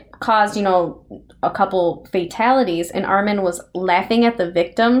 And it caused, you know, a couple fatalities. And Armin was laughing at the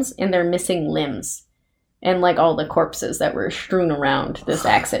victims and their missing limbs. And, like, all the corpses that were strewn around this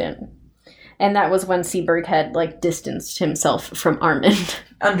accident. And that was when Seberg had, like, distanced himself from Armin.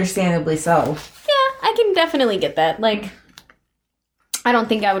 Understandably so. Yeah, I can definitely get that. Like, I don't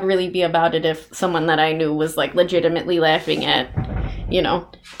think I would really be about it if someone that I knew was, like, legitimately laughing at, you know,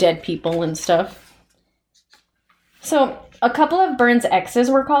 dead people and stuff. So, a couple of Byrne's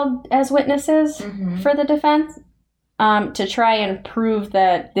exes were called as witnesses for the defense to try and prove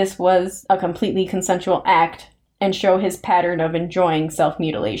that this was a completely consensual act and show his pattern of enjoying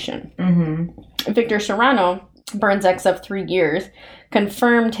self-mutilation. Mm-hmm. Victor Serrano, Byrne's ex of 3 years,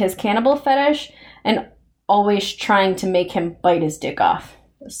 confirmed his cannibal fetish and always trying to make him bite his dick off.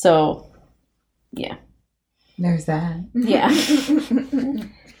 So, yeah. There's that. Yeah.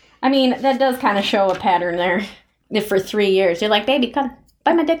 I mean, that does kind of show a pattern there. If for 3 years, you're like, baby, come,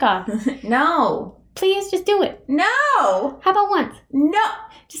 bite my dick off. No. Please, just do it. No. How about once? No.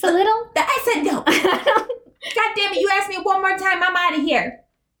 Just a little? I said no. God damn it, you asked me one more time, I'm out of here.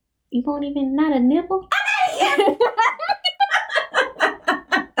 You won't even, not a nibble? I'm out of here.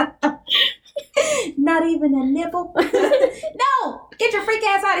 Not even a nibble? No! Get your freak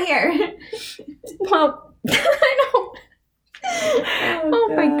ass out of here. Well, I don't.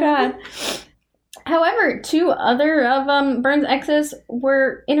 Oh my God. However, 2 other of Byrne's exes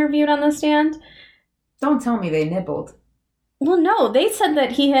were interviewed on the stand. Don't tell me they nibbled. Well, no, they said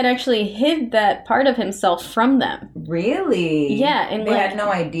that he had actually hid that part of himself from them. Really? Yeah, and they had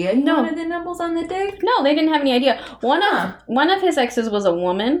no idea he no. wanted the nibbles on the dick? No, they didn't have any idea. One of his exes was a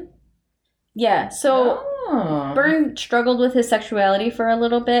woman. Yeah, so Byrne struggled with his sexuality for a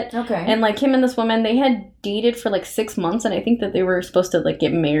little bit. Okay. And, like, him and this woman, they had dated for, like, 6 months, and I think that they were supposed to, like,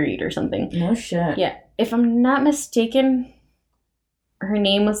 get married or something. No shit. Yeah. If I'm not mistaken, her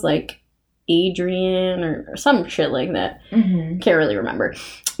name was, like, Adrian or some shit like that. Mm-hmm. Can't really remember.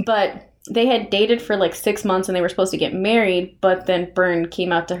 But they had dated for like 6 months and they were supposed to get married, but then Byrne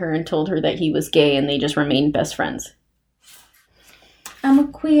came out to her and told her that he was gay and they just remained best friends. I'm a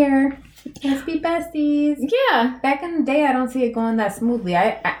queer. Let's be besties. Yeah. Back in the day, I don't see it going that smoothly.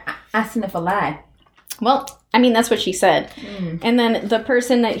 I sniff a lie. Well, I mean, that's what she said. And then the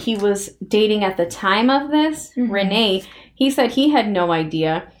person that he was dating at the time of this, Renee, he said he had no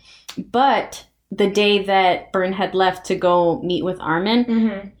idea. But the day that Byrne had left to go meet with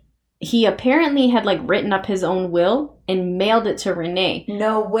Armin, he apparently had like written up his own will and mailed it to Renee.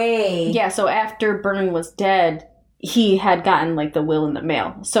 No way. Yeah, so after Byrne was dead, he had gotten like the will in the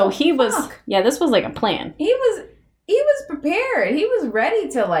mail. So he was, this was like a plan. He was prepared. He was ready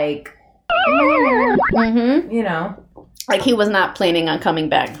to like, you know. Like he was not planning on coming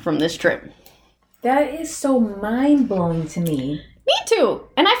back from this trip. That is so mind-blowing to me. Me too.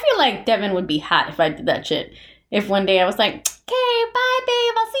 And I feel like Devin would be hot if I did that shit. If one day I was like, okay, bye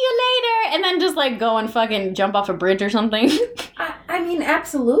babe, I'll see you later. And then just like go and fucking jump off a bridge or something. I mean,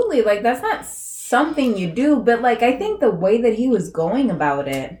 absolutely. Like that's not something you do, but like I think the way that he was going about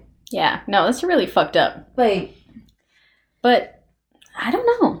it. Yeah, no, that's really fucked up. Like, but I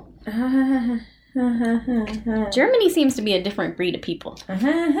don't know. Germany seems to be a different breed of people.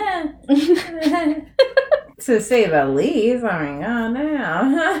 To say the least. I mean, oh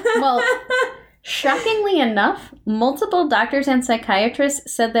no. Well, shockingly enough, multiple doctors and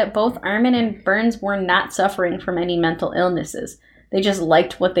psychiatrists said that both Armin and Burns were not suffering from any mental illnesses. They just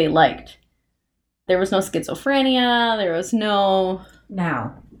liked what they liked. There was no schizophrenia. There was no...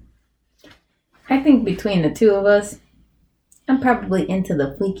 Now, I think between the two of us, I'm probably into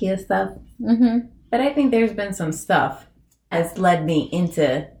the fleekiest stuff. But I think there's been some stuff that's led me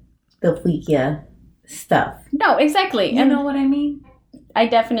into the fleekier stuff. No, exactly. You know what I mean? I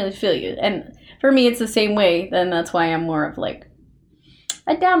definitely feel you. And for me, it's the same way. Then that's why I'm more of like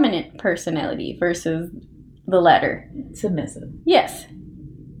a dominant personality versus the latter. Submissive. Yes.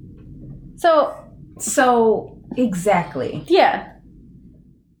 So exactly. Yeah.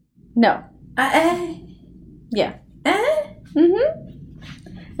 No. Yeah.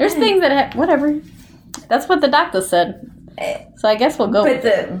 There's things that whatever. That's what the doctor said. So I guess we'll go.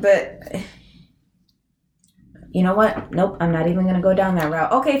 But you know what? Nope. I'm not even gonna go down that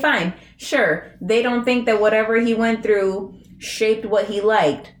route. Okay, fine. Sure. They don't think that whatever he went through shaped what he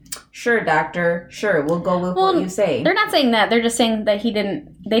liked. Sure, doctor. Sure, we'll go with what you say. They're not saying that. They're just saying that they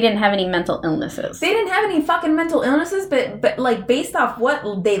didn't have any mental illnesses. They didn't have any fucking mental illnesses, but like based off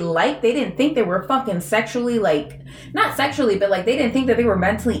what they liked, they didn't think they were fucking sexually, like, not sexually, but like they didn't think that they were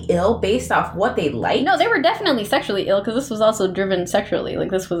mentally ill based off what they liked. No, they were definitely sexually ill because this was also driven sexually. Like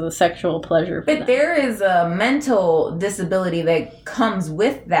this was a sexual pleasure for them. There is a mental disability that comes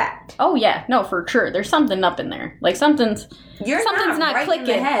with that. Oh yeah, no, for sure. There's something up in there. Like something's not right clicking.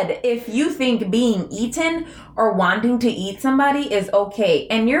 In the head if you think being eaten or wanting to eat somebody is okay,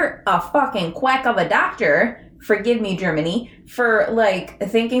 and you're a fucking quack of a doctor, forgive me, Germany, for like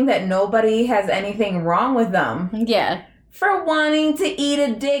thinking that nobody has anything wrong with them. Yeah. For wanting to eat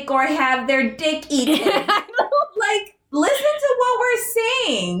a dick or have their dick eaten. Like, listen to what we're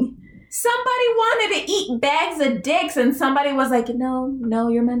saying. Somebody wanted to eat bags of dicks and somebody was like, no,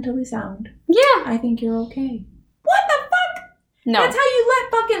 you're mentally sound. Yeah. I think you're okay. What the fuck? No. That's how you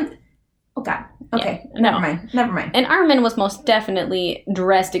let fucking... Oh, God. Okay. Yeah, Never mind. And Armin was most definitely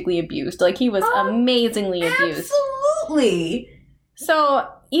drastically abused. Like, he was amazingly abused. Absolutely. So,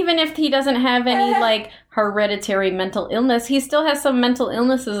 even if he doesn't have any, like, hereditary mental illness, he still has some mental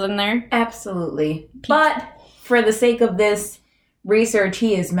illnesses in there. Absolutely. But, for the sake of this research,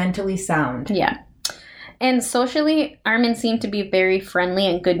 he is mentally sound. Yeah. And socially, Armin seemed to be very friendly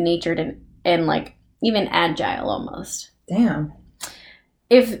and good-natured and like, even agile almost. Damn.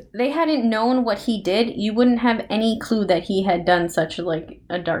 If they hadn't known what he did, you wouldn't have any clue that he had done such, like,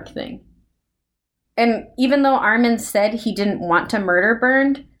 a dark thing. And even though Armin said he didn't want to murder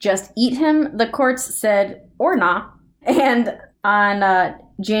Bernd, just eat him, the courts said, or nah. And on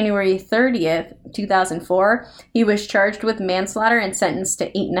January 30th, 2004, he was charged with manslaughter and sentenced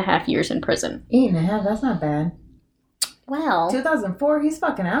to 8.5 years in prison. 8.5? That's not bad. Well... 2004? He's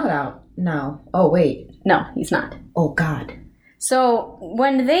fucking out. No. Oh, wait. No, he's not. Oh, God. So,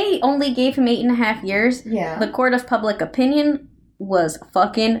 when they only gave him 8.5 years, the court of public opinion was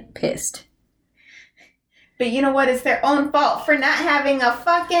fucking pissed. But you know what? It's their own fault for not having a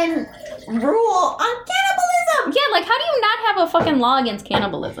fucking rule on cannibalism. Yeah, like, how do you not have a fucking law against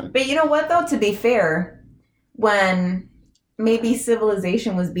cannibalism? But you know what, though? To be fair, when maybe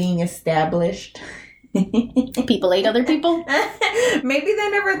civilization was being established... People ate other people? Maybe they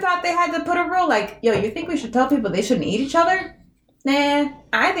never thought they had to put a rule like, yo, you think we should tell people they shouldn't eat each other? Nah,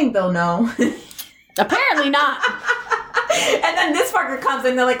 I think they'll know. Apparently not. And then this fucker comes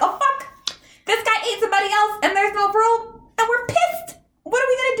in, they're like, oh fuck, this guy ate somebody else and there's no proof and we're pissed. What are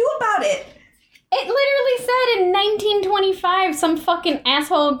we gonna do about it? It literally said in 1925 some fucking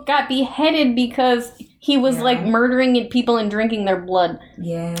asshole got beheaded because he was like murdering people and drinking their blood.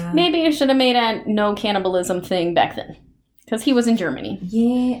 Yeah. Maybe it should have made a no cannibalism thing back then. Because he was in Germany.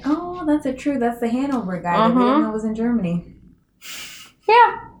 Yeah. Oh, that's true. That's the Hanover guy that we didn't know was in Germany.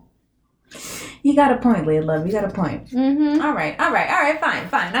 Yeah. You got a point, Leah Love. You got a point. Mm-hmm. All right.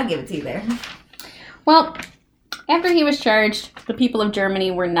 Fine. I'll give it to you there. Well, after he was charged, the people of Germany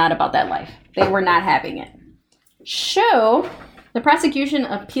were not about that life. They were not having it. So, the prosecution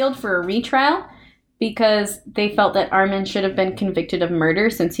appealed for a retrial because they felt that Armin should have been convicted of murder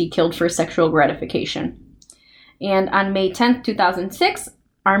since he killed for sexual gratification. And on May 10th, 2006,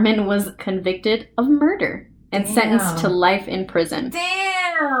 Armin was convicted of murder and sentenced to life in prison.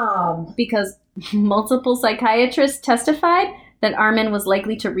 Damn! Because multiple psychiatrists testified that Armin was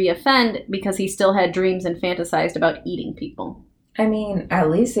likely to reoffend because he still had dreams and fantasized about eating people. I mean,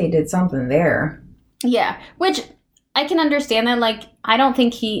 at least they did something there. Yeah, which I can understand that. Like, I don't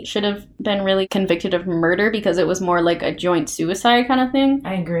think he should have been really convicted of murder because it was more like a joint suicide kind of thing.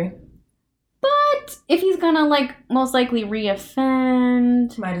 I agree. But if he's gonna, like, most likely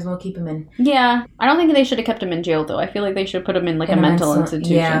reoffend... Might as well keep him in. Yeah. I don't think they should have kept him in jail, though. I feel like they should have put him in, like, a mental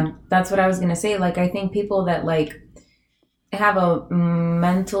institution. Yeah, that's what I was gonna say. Like, I think people that, like, have a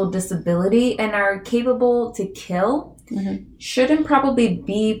mental disability and are capable to kill shouldn't probably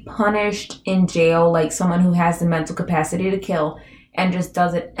be punished in jail like someone who has the mental capacity to kill and just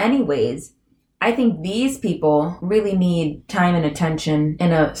does it anyways. I think these people really need time and attention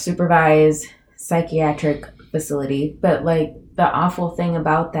in a supervised psychiatric facility. But, like, the awful thing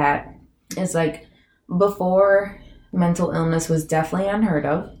about that is, like, before, mental illness was definitely unheard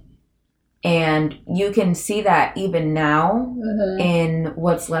of. And you can see that even now in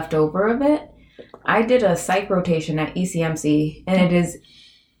what's left over of it. I did a psych rotation at ECMC, and it is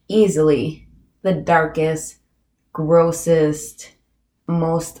easily the darkest, grossest,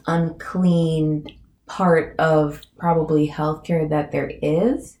 most unclean part of probably healthcare that there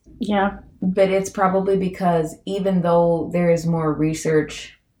is. Yeah. But it's probably because even though there is more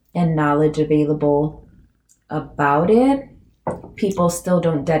research and knowledge available about it, people still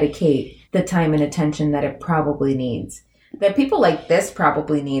don't dedicate the time and attention that it probably needs. That people like this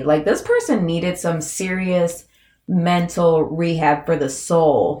probably need. Like, this person needed some serious mental rehab for the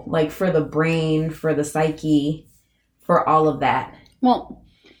soul, like for the brain, for the psyche, for all of that. Well,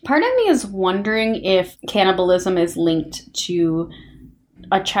 part of me is wondering if cannibalism is linked to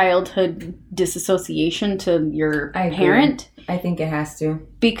a childhood disassociation to your parent. I think it has to.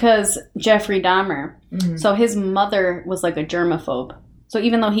 Because Jeffrey Dahmer, so his mother was like a germaphobe. So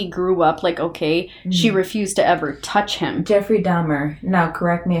even though he grew up like okay, she refused to ever touch him. Jeffrey Dahmer, now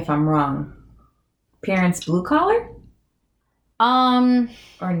correct me if I'm wrong. Parents blue collar?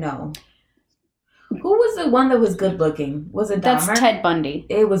 Or no? Who was the one that was good looking? Was it Dahmer? That's Ted Bundy.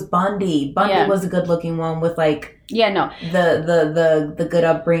 It was Bundy. Bundy was a good looking one with like the good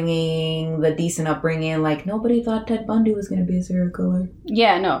upbringing, the decent upbringing. Like, nobody thought Ted Bundy was going to be a serial killer.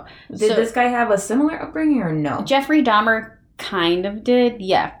 Yeah, no. Did this guy have a similar upbringing or no? Jeffrey Dahmer kind of did,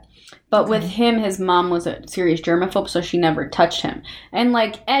 yeah. But with him, his mom was a serious germaphobe, so she never touched him. And,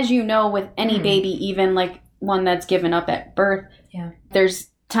 like, as you know, with any baby, even, like, one that's given up at birth, there's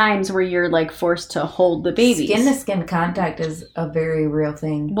times where you're, like, forced to hold the baby. Skin-to-skin contact is a very real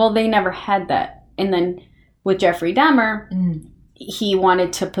thing. Well, they never had that. And then with Jeffrey Dahmer, he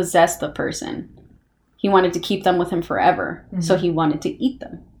wanted to possess the person. He wanted to keep them with him forever, so he wanted to eat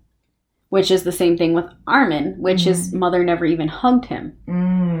them. Which is the same thing with Armin, which his mother never even hugged him.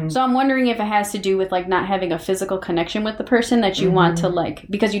 So I'm wondering if it has to do with, like, not having a physical connection with the person that you want to, like,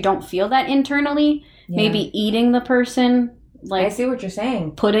 because you don't feel that internally, maybe eating the person, like... I see what you're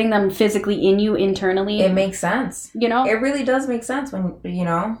saying. Putting them physically in you internally. It makes sense. You know? It really does make sense when, you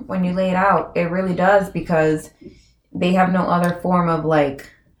know, when you lay it out. It really does, because they have no other form of,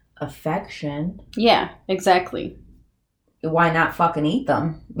 like, affection. Yeah, exactly. Why not fucking eat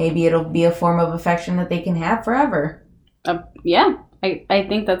them? Maybe it'll be a form of affection that they can have forever. Yeah, I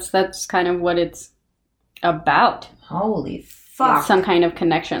think that's kind of what it's about. Holy fuck. It's some kind of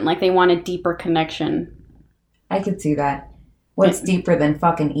connection. Like, they want a deeper connection. I could see that. What's deeper than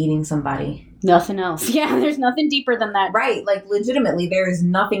fucking eating somebody? Nothing else. Yeah, there's nothing deeper than that. Right, like, legitimately, there is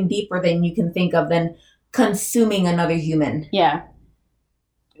nothing deeper than you can think of than consuming another human. Yeah.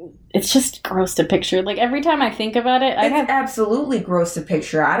 It's just gross to picture. Like, every time I think about it, it's absolutely gross to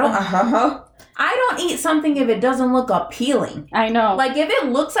picture. I don't... I don't eat something if it doesn't look appealing. I know. Like, if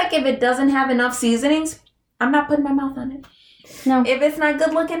it looks like if it doesn't have enough seasonings, I'm not putting my mouth on it. No. If it's not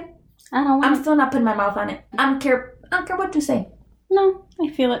good looking, I don't want I'm still not putting my mouth on it. I don't care what you say. No, I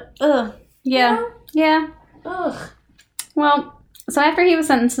feel it. Ugh. Yeah. You know? Yeah. Ugh. Well, so after he was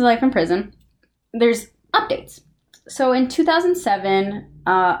sentenced to life in prison, there's updates. So in 2007,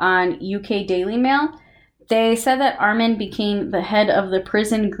 on UK Daily Mail, they said that Armin became the head of the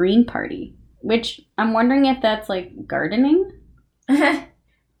prison Green Party, which I'm wondering if that's like gardening.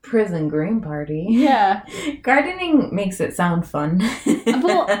 Prison Green Party. Yeah. Gardening makes it sound fun.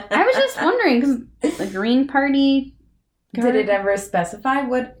 Well, I was just wondering, because the Green Party... Did it ever specify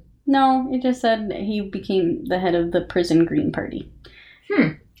what? No, it just said he became the head of the prison Green Party. All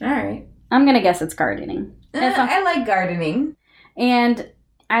right. I'm going to guess it's gardening. I like gardening. And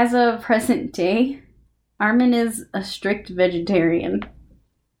as of present day, Armin is a strict vegetarian.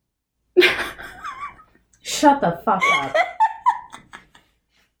 Shut the fuck up.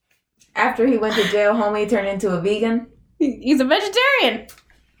 After he went to jail, homie turned into a vegan? He's a vegetarian.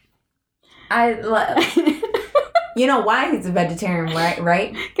 You know why he's a vegetarian,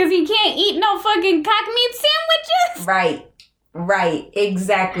 right? Because he can't eat no fucking cock meat sandwiches. Right.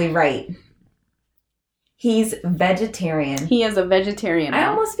 Exactly right. He's vegetarian. He is a vegetarian. I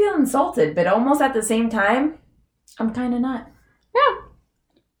almost feel insulted, but almost at the same time, I'm kind of not. Yeah.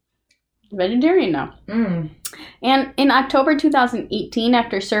 Vegetarian now. And in October 2018,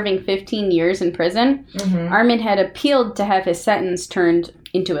 after serving 15 years in prison, Armin had appealed to have his sentence turned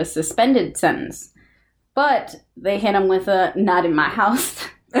into a suspended sentence. But they hit him with a not in my house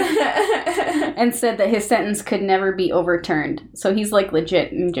and said that his sentence could never be overturned. So he's like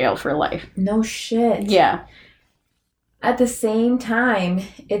legit in jail for life. No shit. Yeah. At the same time,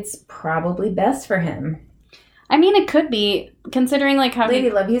 it's probably best for him. I mean, it could be, considering like how Lady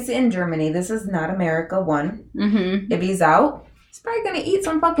Love, he's in Germany. This is not America, one. If he's out, he's probably going to eat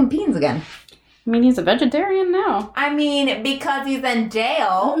some fucking beans again. I mean, he's a vegetarian now. I mean, because he's in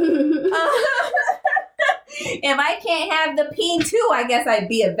jail. If I can't have the peen too, I guess I'd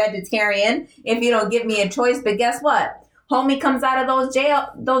be a vegetarian if you don't give me a choice. But guess what? Homie comes out of those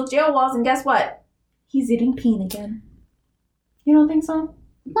jail walls, and guess what? He's eating peen again. You don't think so?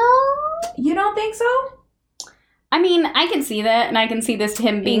 Well, you don't think so? I mean, I can see that, and I can see this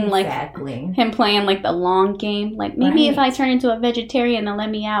him being like him playing like the long game. Like maybe if I turn into a vegetarian, they'll let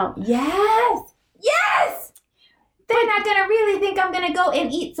me out. Yes. They're not gonna really think I'm gonna go and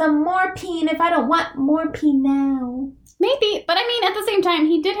eat some more peen if I don't want more peen now. Maybe, but I mean, at the same time,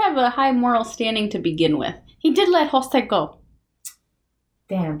 he did have a high moral standing to begin with. He did let Jose go.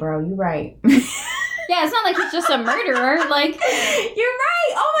 Damn, bro, you're right. Yeah, it's not like he's just a murderer. Like, you're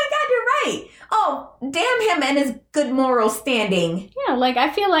right. Oh my God, you're right. Oh, damn him and his good moral standing. Yeah, like I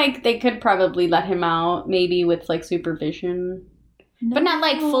feel like they could probably let him out, maybe with like supervision. No, but not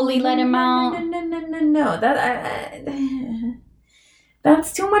like fully let him out. No.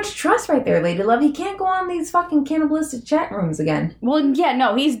 That's too much trust right there, Lady Love. He can't go on these fucking cannibalistic chat rooms again. Well, yeah,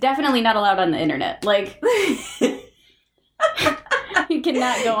 no, he's definitely not allowed on the internet. Like, he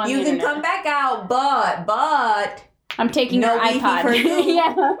cannot go on the internet. You can come back out, but... I'm taking your iPod. For you.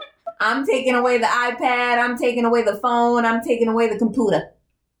 Yeah. I'm taking away the iPad. I'm taking away the phone. I'm taking away the computer.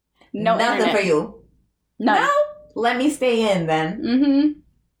 No Nothing internet. For you. None. No? Let me stay in then.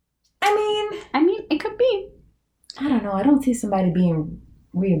 I mean, it could be. I don't know. I don't see somebody being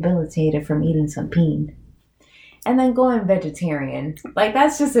rehabilitated from eating some peen. And then going vegetarian. Like,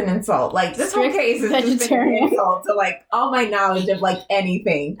 that's just an insult. Like, this whole case is just an insult to, like, all my knowledge of, like,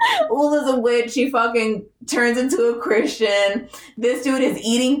 anything. Ula's a witch. She fucking turns into a Christian. This dude is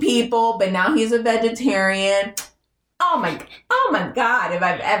eating people, but now he's a vegetarian. Oh my God, if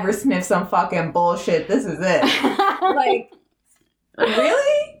I've ever sniffed some fucking bullshit, this is it. Like,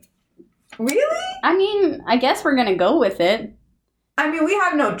 really? Really? I mean, I guess we're gonna go with it. I mean, we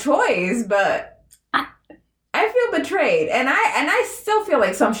have no choice, but I feel betrayed. And I still feel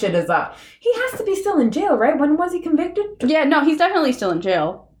like some shit is up. He has to be still in jail, right? When was he convicted? Yeah, no, he's definitely still in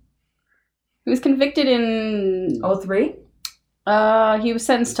jail. He was convicted in... 2003? He was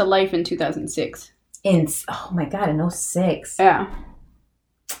sentenced to life in 2006. Oh my God, in 2006. Yeah.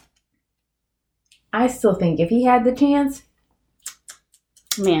 I still think if he had the chance...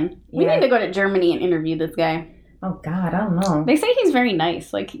 Man, we need to go to Germany and interview this guy. Oh God, I don't know. They say he's very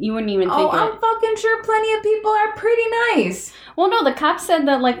nice. Like, you wouldn't even think it. I'm fucking sure plenty of people are pretty nice. Well, no, the cops said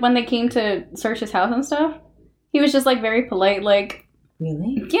that, like, when they came to search his house and stuff, he was just, like, very polite, like...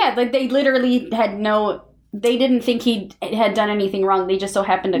 Really? Yeah, like, they literally had no... They didn't think he had done anything wrong. They just so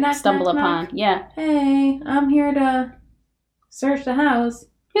happened to stumble upon. Yeah. Hey, I'm here to search the house.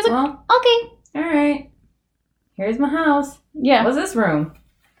 He was like, okay. all right, here's my house. Yeah. What's this room?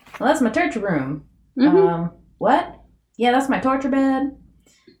 Well, that's my torture room. Mm-hmm. What? Yeah, that's my torture bed.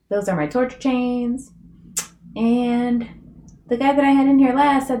 Those are my torture chains. And the guy that I had in here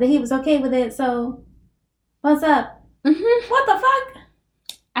last said that he was okay with it, so what's up? Mm-hmm. What the fuck?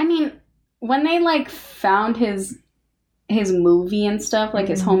 I mean, when they, like, found his movie and stuff, like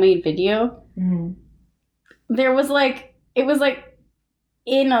his homemade video, there was, like, it was, like,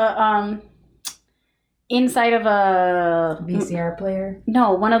 in a, inside of a... VCR player?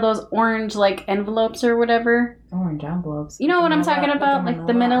 No, one of those orange, like, envelopes or whatever. Orange envelopes. You know what I'm talking about? Like,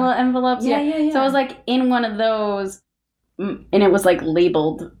 the manila envelopes? Yeah. So it was, like, in one of those, and it was, like,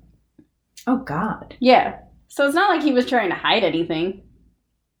 labeled. Oh, God. Yeah. So it's not like he was trying to hide anything.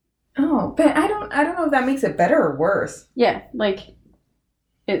 Oh, but I don't know if that makes it better or worse. Yeah, like,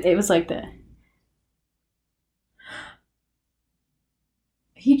 it was like that.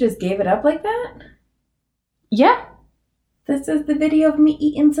 He just gave it up like that? Yeah. This is the video of me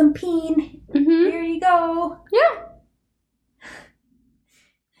eating some peen. Mm-hmm. Here you go. Yeah.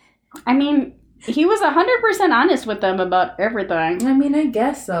 I mean, he was 100% honest with them about everything. I mean, I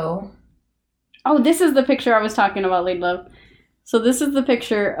guess so. Oh, this is the picture I was talking about, Lady Love. So this is the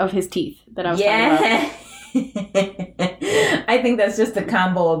picture of his teeth that I was talking about. I think that's just a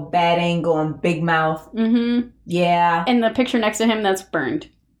combo of bad angle and big mouth. Mm-hmm. Yeah. And the picture next to him, that's burned.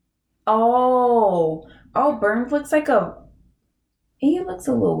 Oh, Burns looks like he looks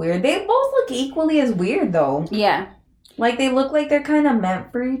a little weird. They both look equally as weird, though. Yeah. Like, they look like they're kind of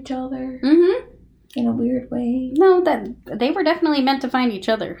meant for each other. Mm-hmm. In a weird way. No, that they were definitely meant to find each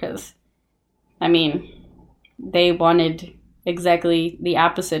other, because, I mean, they wanted exactly the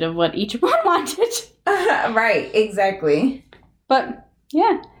opposite of what each one wanted. Right, exactly. But,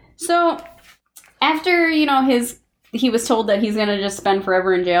 yeah. So, after, he was told that he's going to just spend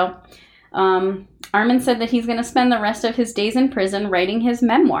forever in jail, Armin said that he's going to spend the rest of his days in prison writing his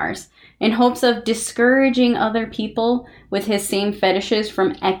memoirs in hopes of discouraging other people with his same fetishes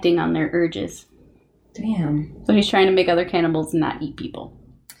from acting on their urges. Damn. So he's trying to make other cannibals not eat people.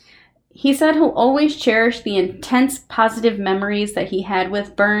 He said he'll always cherish the intense positive memories that he had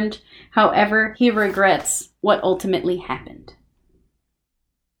with Bernd. However, he regrets what ultimately happened.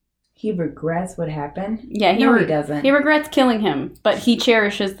 He regrets what happened? Yeah, he doesn't. He regrets killing him, but he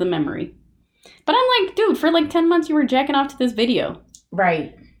cherishes the memory. But I'm like, dude, for like 10 months you were jacking off to this video.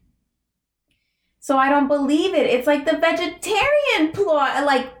 Right. So I don't believe it. It's like the vegetarian plot,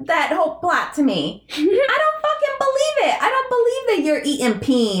 like that whole plot to me. I don't fucking believe it. I don't believe that you're eating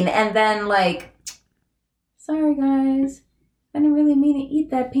peen and then like, sorry guys, I didn't really mean to eat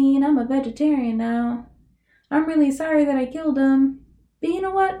that peen. I'm a vegetarian now. I'm really sorry that I killed him. But you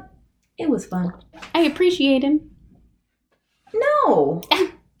know what? It was fun. I appreciate him. No,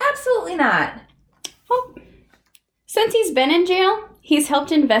 absolutely not. Well, since he's been in jail, he's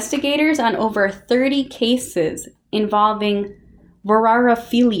helped investigators on over 30 cases involving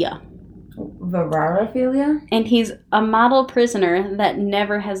vorarophilia. Vorarophilia? And he's a model prisoner that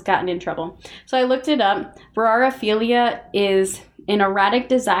never has gotten in trouble. So I looked it up. Vorarophilia is an erotic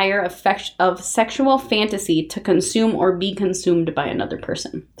desire of sexual fantasy to consume or be consumed by another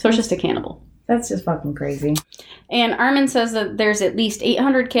person. So it's just a cannibal. That's just fucking crazy. And Armin says that there's at least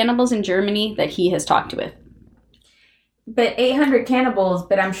 800 cannibals in Germany that he has talked with. But 800 cannibals,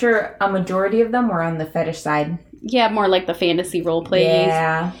 but I'm sure a majority of them were on the fetish side. Yeah, more like the fantasy role plays.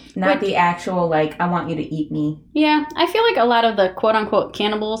 Yeah, not the actual, like, I want you to eat me. Yeah, I feel like a lot of the quote-unquote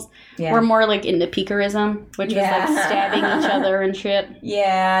cannibals were more like into piquerism, which was like stabbing each other and shit.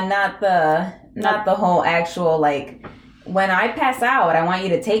 Yeah, not the whole actual, like, when I pass out, I want you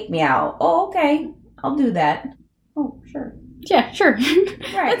to take me out. Oh, okay, I'll do that. Oh, sure. Yeah, sure.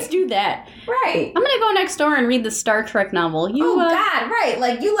 Right. Let's do that. Right. I'm going to go next door and read the Star Trek novel. God, right.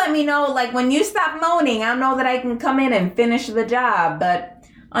 Like, you let me know, like, when you stop moaning, I'll know that I can come in and finish the job. But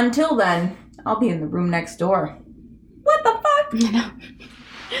until then, I'll be in the room next door. What the fuck? You know.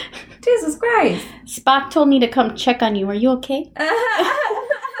 Jesus Christ. Spock told me to come check on you. Are you okay?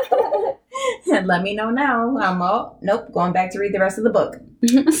 And let me know now. Nope, going back to read the rest of the book.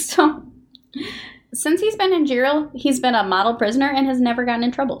 So, since he's been in jail, he's been a model prisoner and has never gotten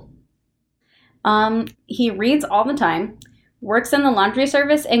in trouble. He reads all the time, works in the laundry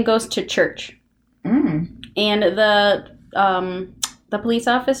service, and goes to church. And the police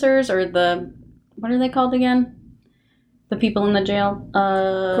officers, or what are they called again? The people in the jail?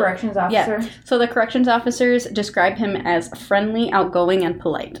 Corrections officer. Yeah. So the corrections officers describe him as friendly, outgoing, and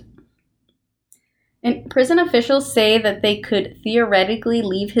polite. And prison officials say that they could theoretically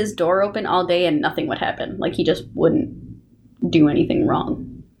leave his door open all day and nothing would happen. Like, he just wouldn't do anything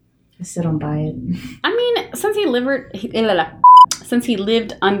wrong. I still don't buy it. I mean, since he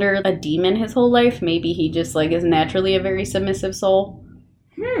lived under a demon his whole life, maybe he just like is naturally a very submissive soul.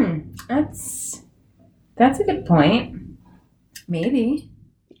 That's a good point. Maybe.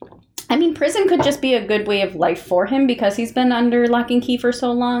 I mean, prison could just be a good way of life for him because he's been under lock and key for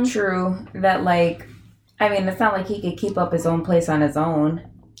so long. True. That, like, I mean, it's not like he could keep up his own place on his own.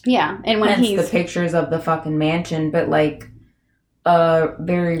 Yeah, and when Hence the pictures of the fucking mansion, but, like, a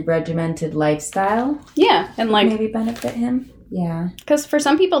very regimented lifestyle. Yeah, and, like... maybe benefit him. Yeah. Because for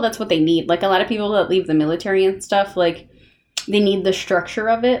some people, that's what they need. Like, a lot of people that leave the military and stuff, like, they need the structure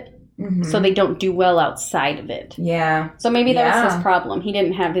of it. So they don't do well outside of it. Yeah. So maybe that was his problem. He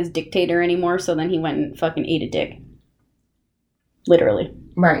didn't have his dictator anymore, so then he went and fucking ate a dick. Literally.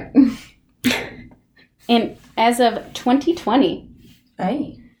 Right. And as of 2020,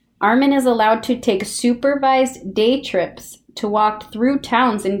 Armin is allowed to take supervised day trips to walk through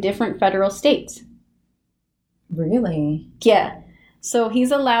towns in different federal states. Really? Yeah. So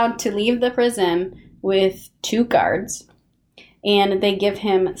he's allowed to leave the prison with 2 guards. And they give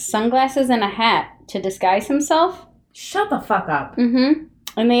him sunglasses and a hat to disguise himself. Shut the fuck up. And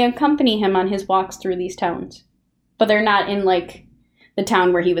they accompany him on his walks through these towns. But they're not in, like, the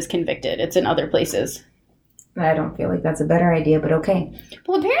town where he was convicted. It's in other places. I don't feel like that's a better idea, but okay.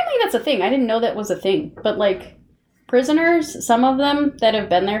 Well, apparently that's a thing. I didn't know that was a thing. But, like, prisoners, some of them that have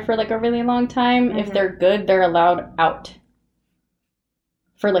been there for, like, a really long time, if they're good, they're allowed out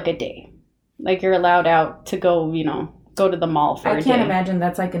for, like, a day. Like, you're allowed out to go, you know... go to the mall for a day. I can't imagine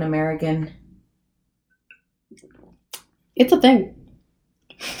that's like an American. It's a thing.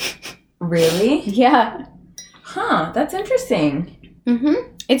 Really? Yeah. Huh, that's interesting.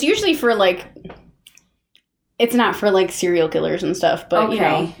 It's usually for like, it's not for like serial killers and stuff, but you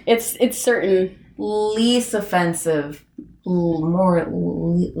know, it's certain. Least offensive,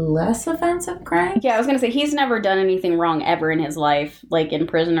 less offensive crime? Yeah, I was going to say, he's never done anything wrong ever in his life, like in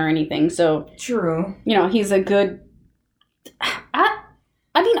prison or anything, so. True. You know, he's a good...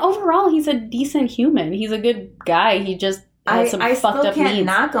 I mean, overall, he's a decent human. He's a good guy. He just has some fucked up needs. I still can't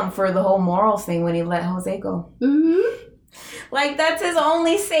knock him for the whole morals thing when he let Jose go. Like, that's his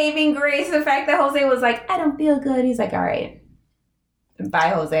only saving grace. The fact that Jose was like, I don't feel good. He's like, all right.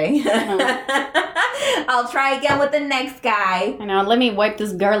 Bye, Jose. I'll try again with the next guy. I know. Let me wipe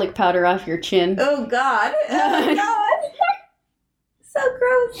this garlic powder off your chin. Oh, God. Oh, God. So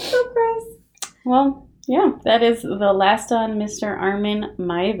gross. So gross. Well... yeah, that is the last on Mr. Armin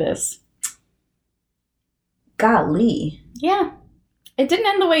Maivas. Golly. Yeah. It didn't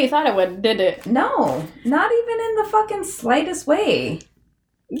end the way you thought it would, did it? No. Not even in the fucking slightest way.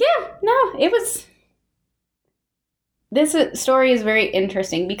 Yeah, no, it was... This story is very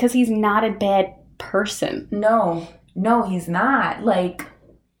interesting because he's not a bad person. No, he's not. Like...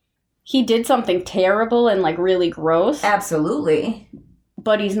 he did something terrible and, like, really gross. Absolutely.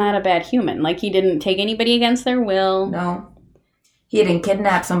 But he's not a bad human. Like, he didn't take anybody against their will. No. He didn't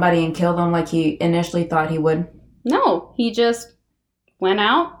kidnap somebody and kill them like he initially thought he would. No. He just went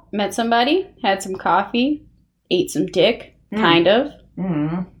out, met somebody, had some coffee, ate some dick, kind of.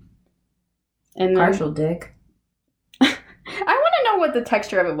 And then, partial dick. I want to know what the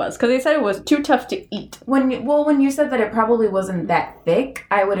texture of it was, because they said it was too tough to eat. When you said that it probably wasn't that thick,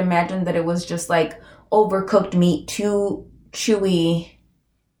 I would imagine that it was just, like, overcooked meat, too chewy...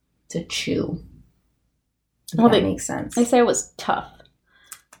 to chew. Well, that makes sense. They say it was tough.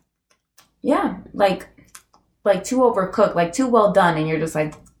 Yeah, like too overcooked, like too well done, and you're just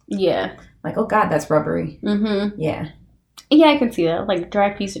like, yeah, like, oh God, that's rubbery. Yeah, I can see that, like a dry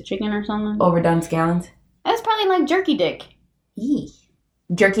piece of chicken or something. Overdone scallions. That's probably like jerky dick.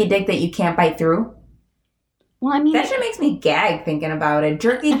 Jerky dick that you can't bite through. Well, I mean, that shit makes me gag thinking about it.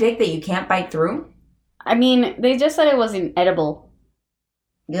 Jerky dick that you can't bite through. I mean, they just said it was inedible.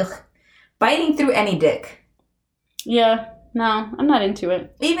 Ugh. Biting through any dick. Yeah, no, I'm not into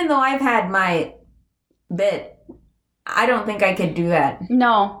it. Even though I've had my bit, I don't think I could do that.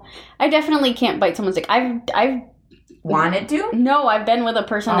 No, I definitely can't bite someone's dick. I've wanted to? No, I've been with a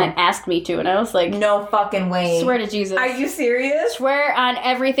person that asked me to, and I was like, no fucking way. Swear to Jesus. Are you serious? Swear on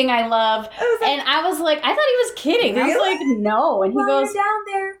everything I love. And I was like, I thought he was kidding. Really? I was like, no. And he goes, you're down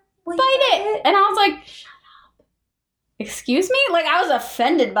there, bite it. And I was like, excuse me? Like, I was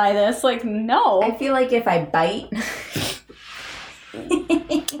offended by this. Like, no. I feel like if I bite...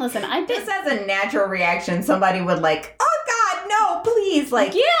 Listen, I did... Just as a natural reaction, somebody would like, oh God, no, please.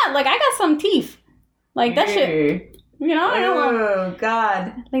 Like, yeah, like, I got some teeth. Like, that shit... You know? Oh,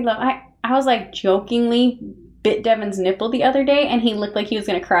 God. Like, look, I was, like, jokingly bit Devin's nipple the other day, and he looked like he was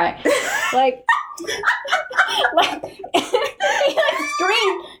gonna cry. Like... Like, he like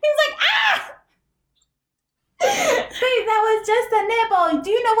screamed. He was like, ah! Babe, that was just a nipple.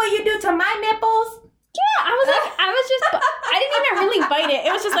 Do you know what you do to my nipples? Yeah, I didn't even really bite it.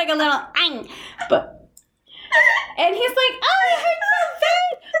 It was just like a little, and he's like, oh, it hurts so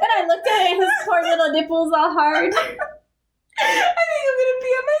bad. And I looked at it, and his poor little nipples all hard. I think I'm gonna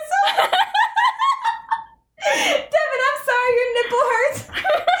pee on myself. Devin, I'm sorry your nipple hurts.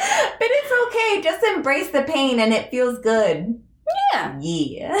 But it's okay. Just embrace the pain and it feels good. Yeah.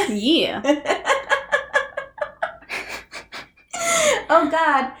 Yeah. Yeah. Oh,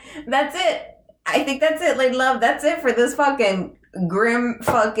 God. That's it. I think that's it, Lady Love. That's it for this fucking grim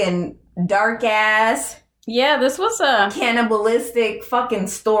fucking dark ass. Yeah, this was a cannibalistic fucking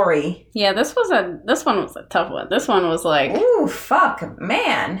story. Yeah, this one was a tough one. This one was like, ooh, fuck,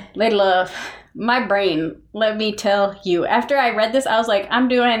 man. Lady Love, my brain, let me tell you. After I read this, I was like, I'm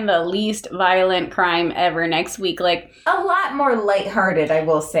doing the least violent crime ever next week. Like, a lot more lighthearted, I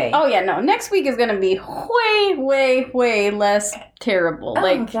will say. Oh, yeah, no. Next week is going to be way, way, way less terrible. Oh,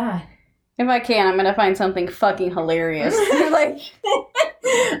 like, God. If I can, I'm going to find something fucking hilarious. Like,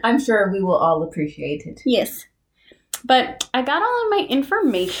 I'm sure we will all appreciate it. Yes. But I got all of my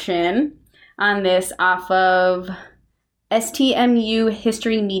information on this off of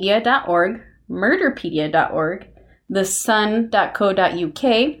stmuhistorymedia.org, murderpedia.org, thesun.co.uk,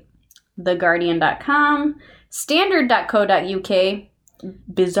 theguardian.com, standard.co.uk,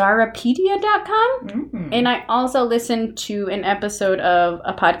 bizarropedia.com, and I also listened to an episode of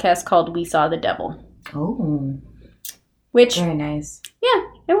a podcast called We Saw the Devil. Oh. Which, very nice. Yeah,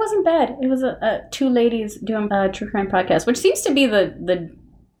 it wasn't bad. It was two ladies doing a true crime podcast, which seems to be the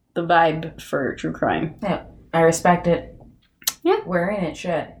vibe for true crime. Yeah, I respect it. Yeah. We're in it,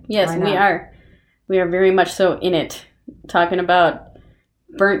 shit. Yes, we are. We are very much so in it. Talking about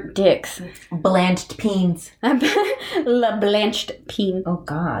burnt dicks. Blanched peens. La blanched peen. Oh,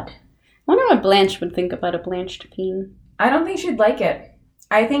 God. I wonder what Blanche would think about a blanched peen. I don't think she'd like it.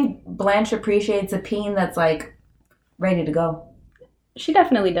 I think Blanche appreciates a peen that's, like, ready to go. She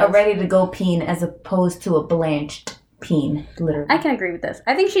definitely does. A ready-to-go peen as opposed to a blanched peen, literally. I can agree with this.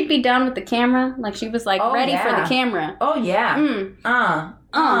 I think she'd be down with the camera. Like, she was, like, ready for the camera. Oh, yeah.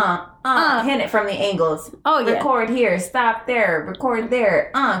 Hit it from the angles. Oh, yeah. Record here. Stop there. Record there.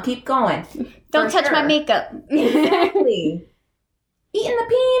 Keep going. Don't touch my makeup. Exactly. Eating the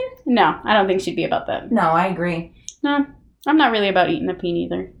peen? No, I don't think she'd be about that. No, I agree. No, I'm not really about eating the peen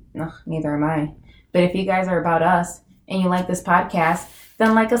either. No, neither am I. But if you guys are about us and you like this podcast,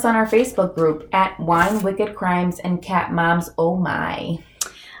 then like us on our Facebook group at Wine, Wicked Crimes, and Cat Moms Oh My.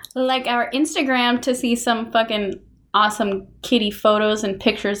 Like our Instagram to see some fucking awesome kitty photos and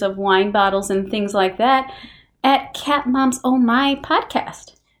pictures of wine bottles and things like that at Cat Moms Oh My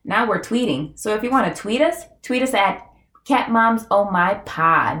Podcast. Now we're tweeting. So if you want to tweet us at Cat Moms Oh My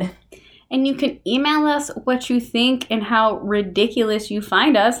Pod. And you can email us what you think and how ridiculous you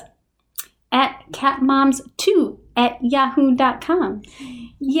find us at catmoms2@yahoo.com.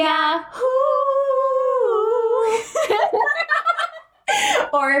 Yahoo!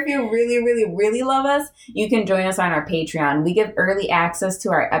 Or if you really, really, really love us, you can join us on our Patreon. We give early access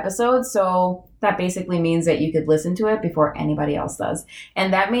to our episodes, so that basically means that you could listen to it before anybody else does.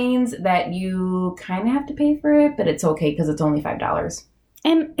 And that means that you kind of have to pay for it, but it's okay because it's only $5.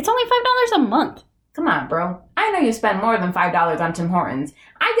 And it's only $5 a month. Come on, bro. I know you spend more than $5 on Tim Hortons.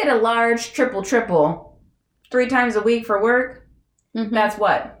 I get a large triple 3 times a week for work. Mm-hmm. That's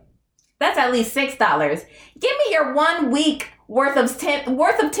what? That's at least $6. Give me your 1 week worth of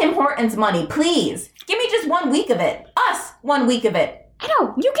Tim Hortons money, please. Give me just 1 week of it. Us, 1 week of it. I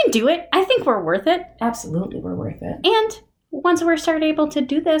know. You can do it. I think we're worth it. Absolutely, we're worth it. And once we're started able to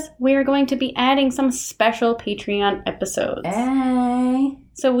do this, we are going to be adding some special Patreon episodes. Hey.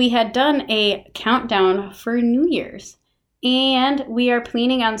 So we had done a countdown for New Year's. And we are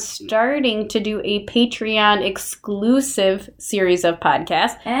planning on starting to do a Patreon exclusive series of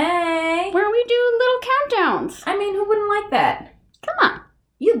podcasts. Hey. Where we do little countdowns. I mean, who wouldn't like that? Come on.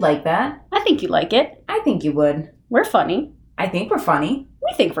 You'd like that. I think you like it. I think you would. We're funny. I think we're funny.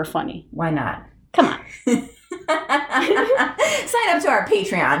 We think we're funny. Why not? Come on. Sign up to our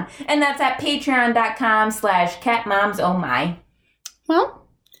Patreon. And that's at patreon.com/catmomsohmy. Well,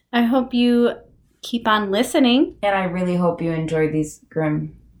 I hope you keep on listening. And I really hope you enjoyed these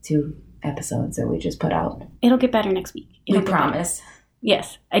grim 2 episodes that we just put out. It'll get better next week. We promise. Better.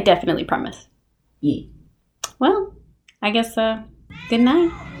 Yes, I definitely promise. Yeah. Well, I guess good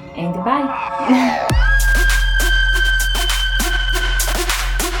night. And goodbye.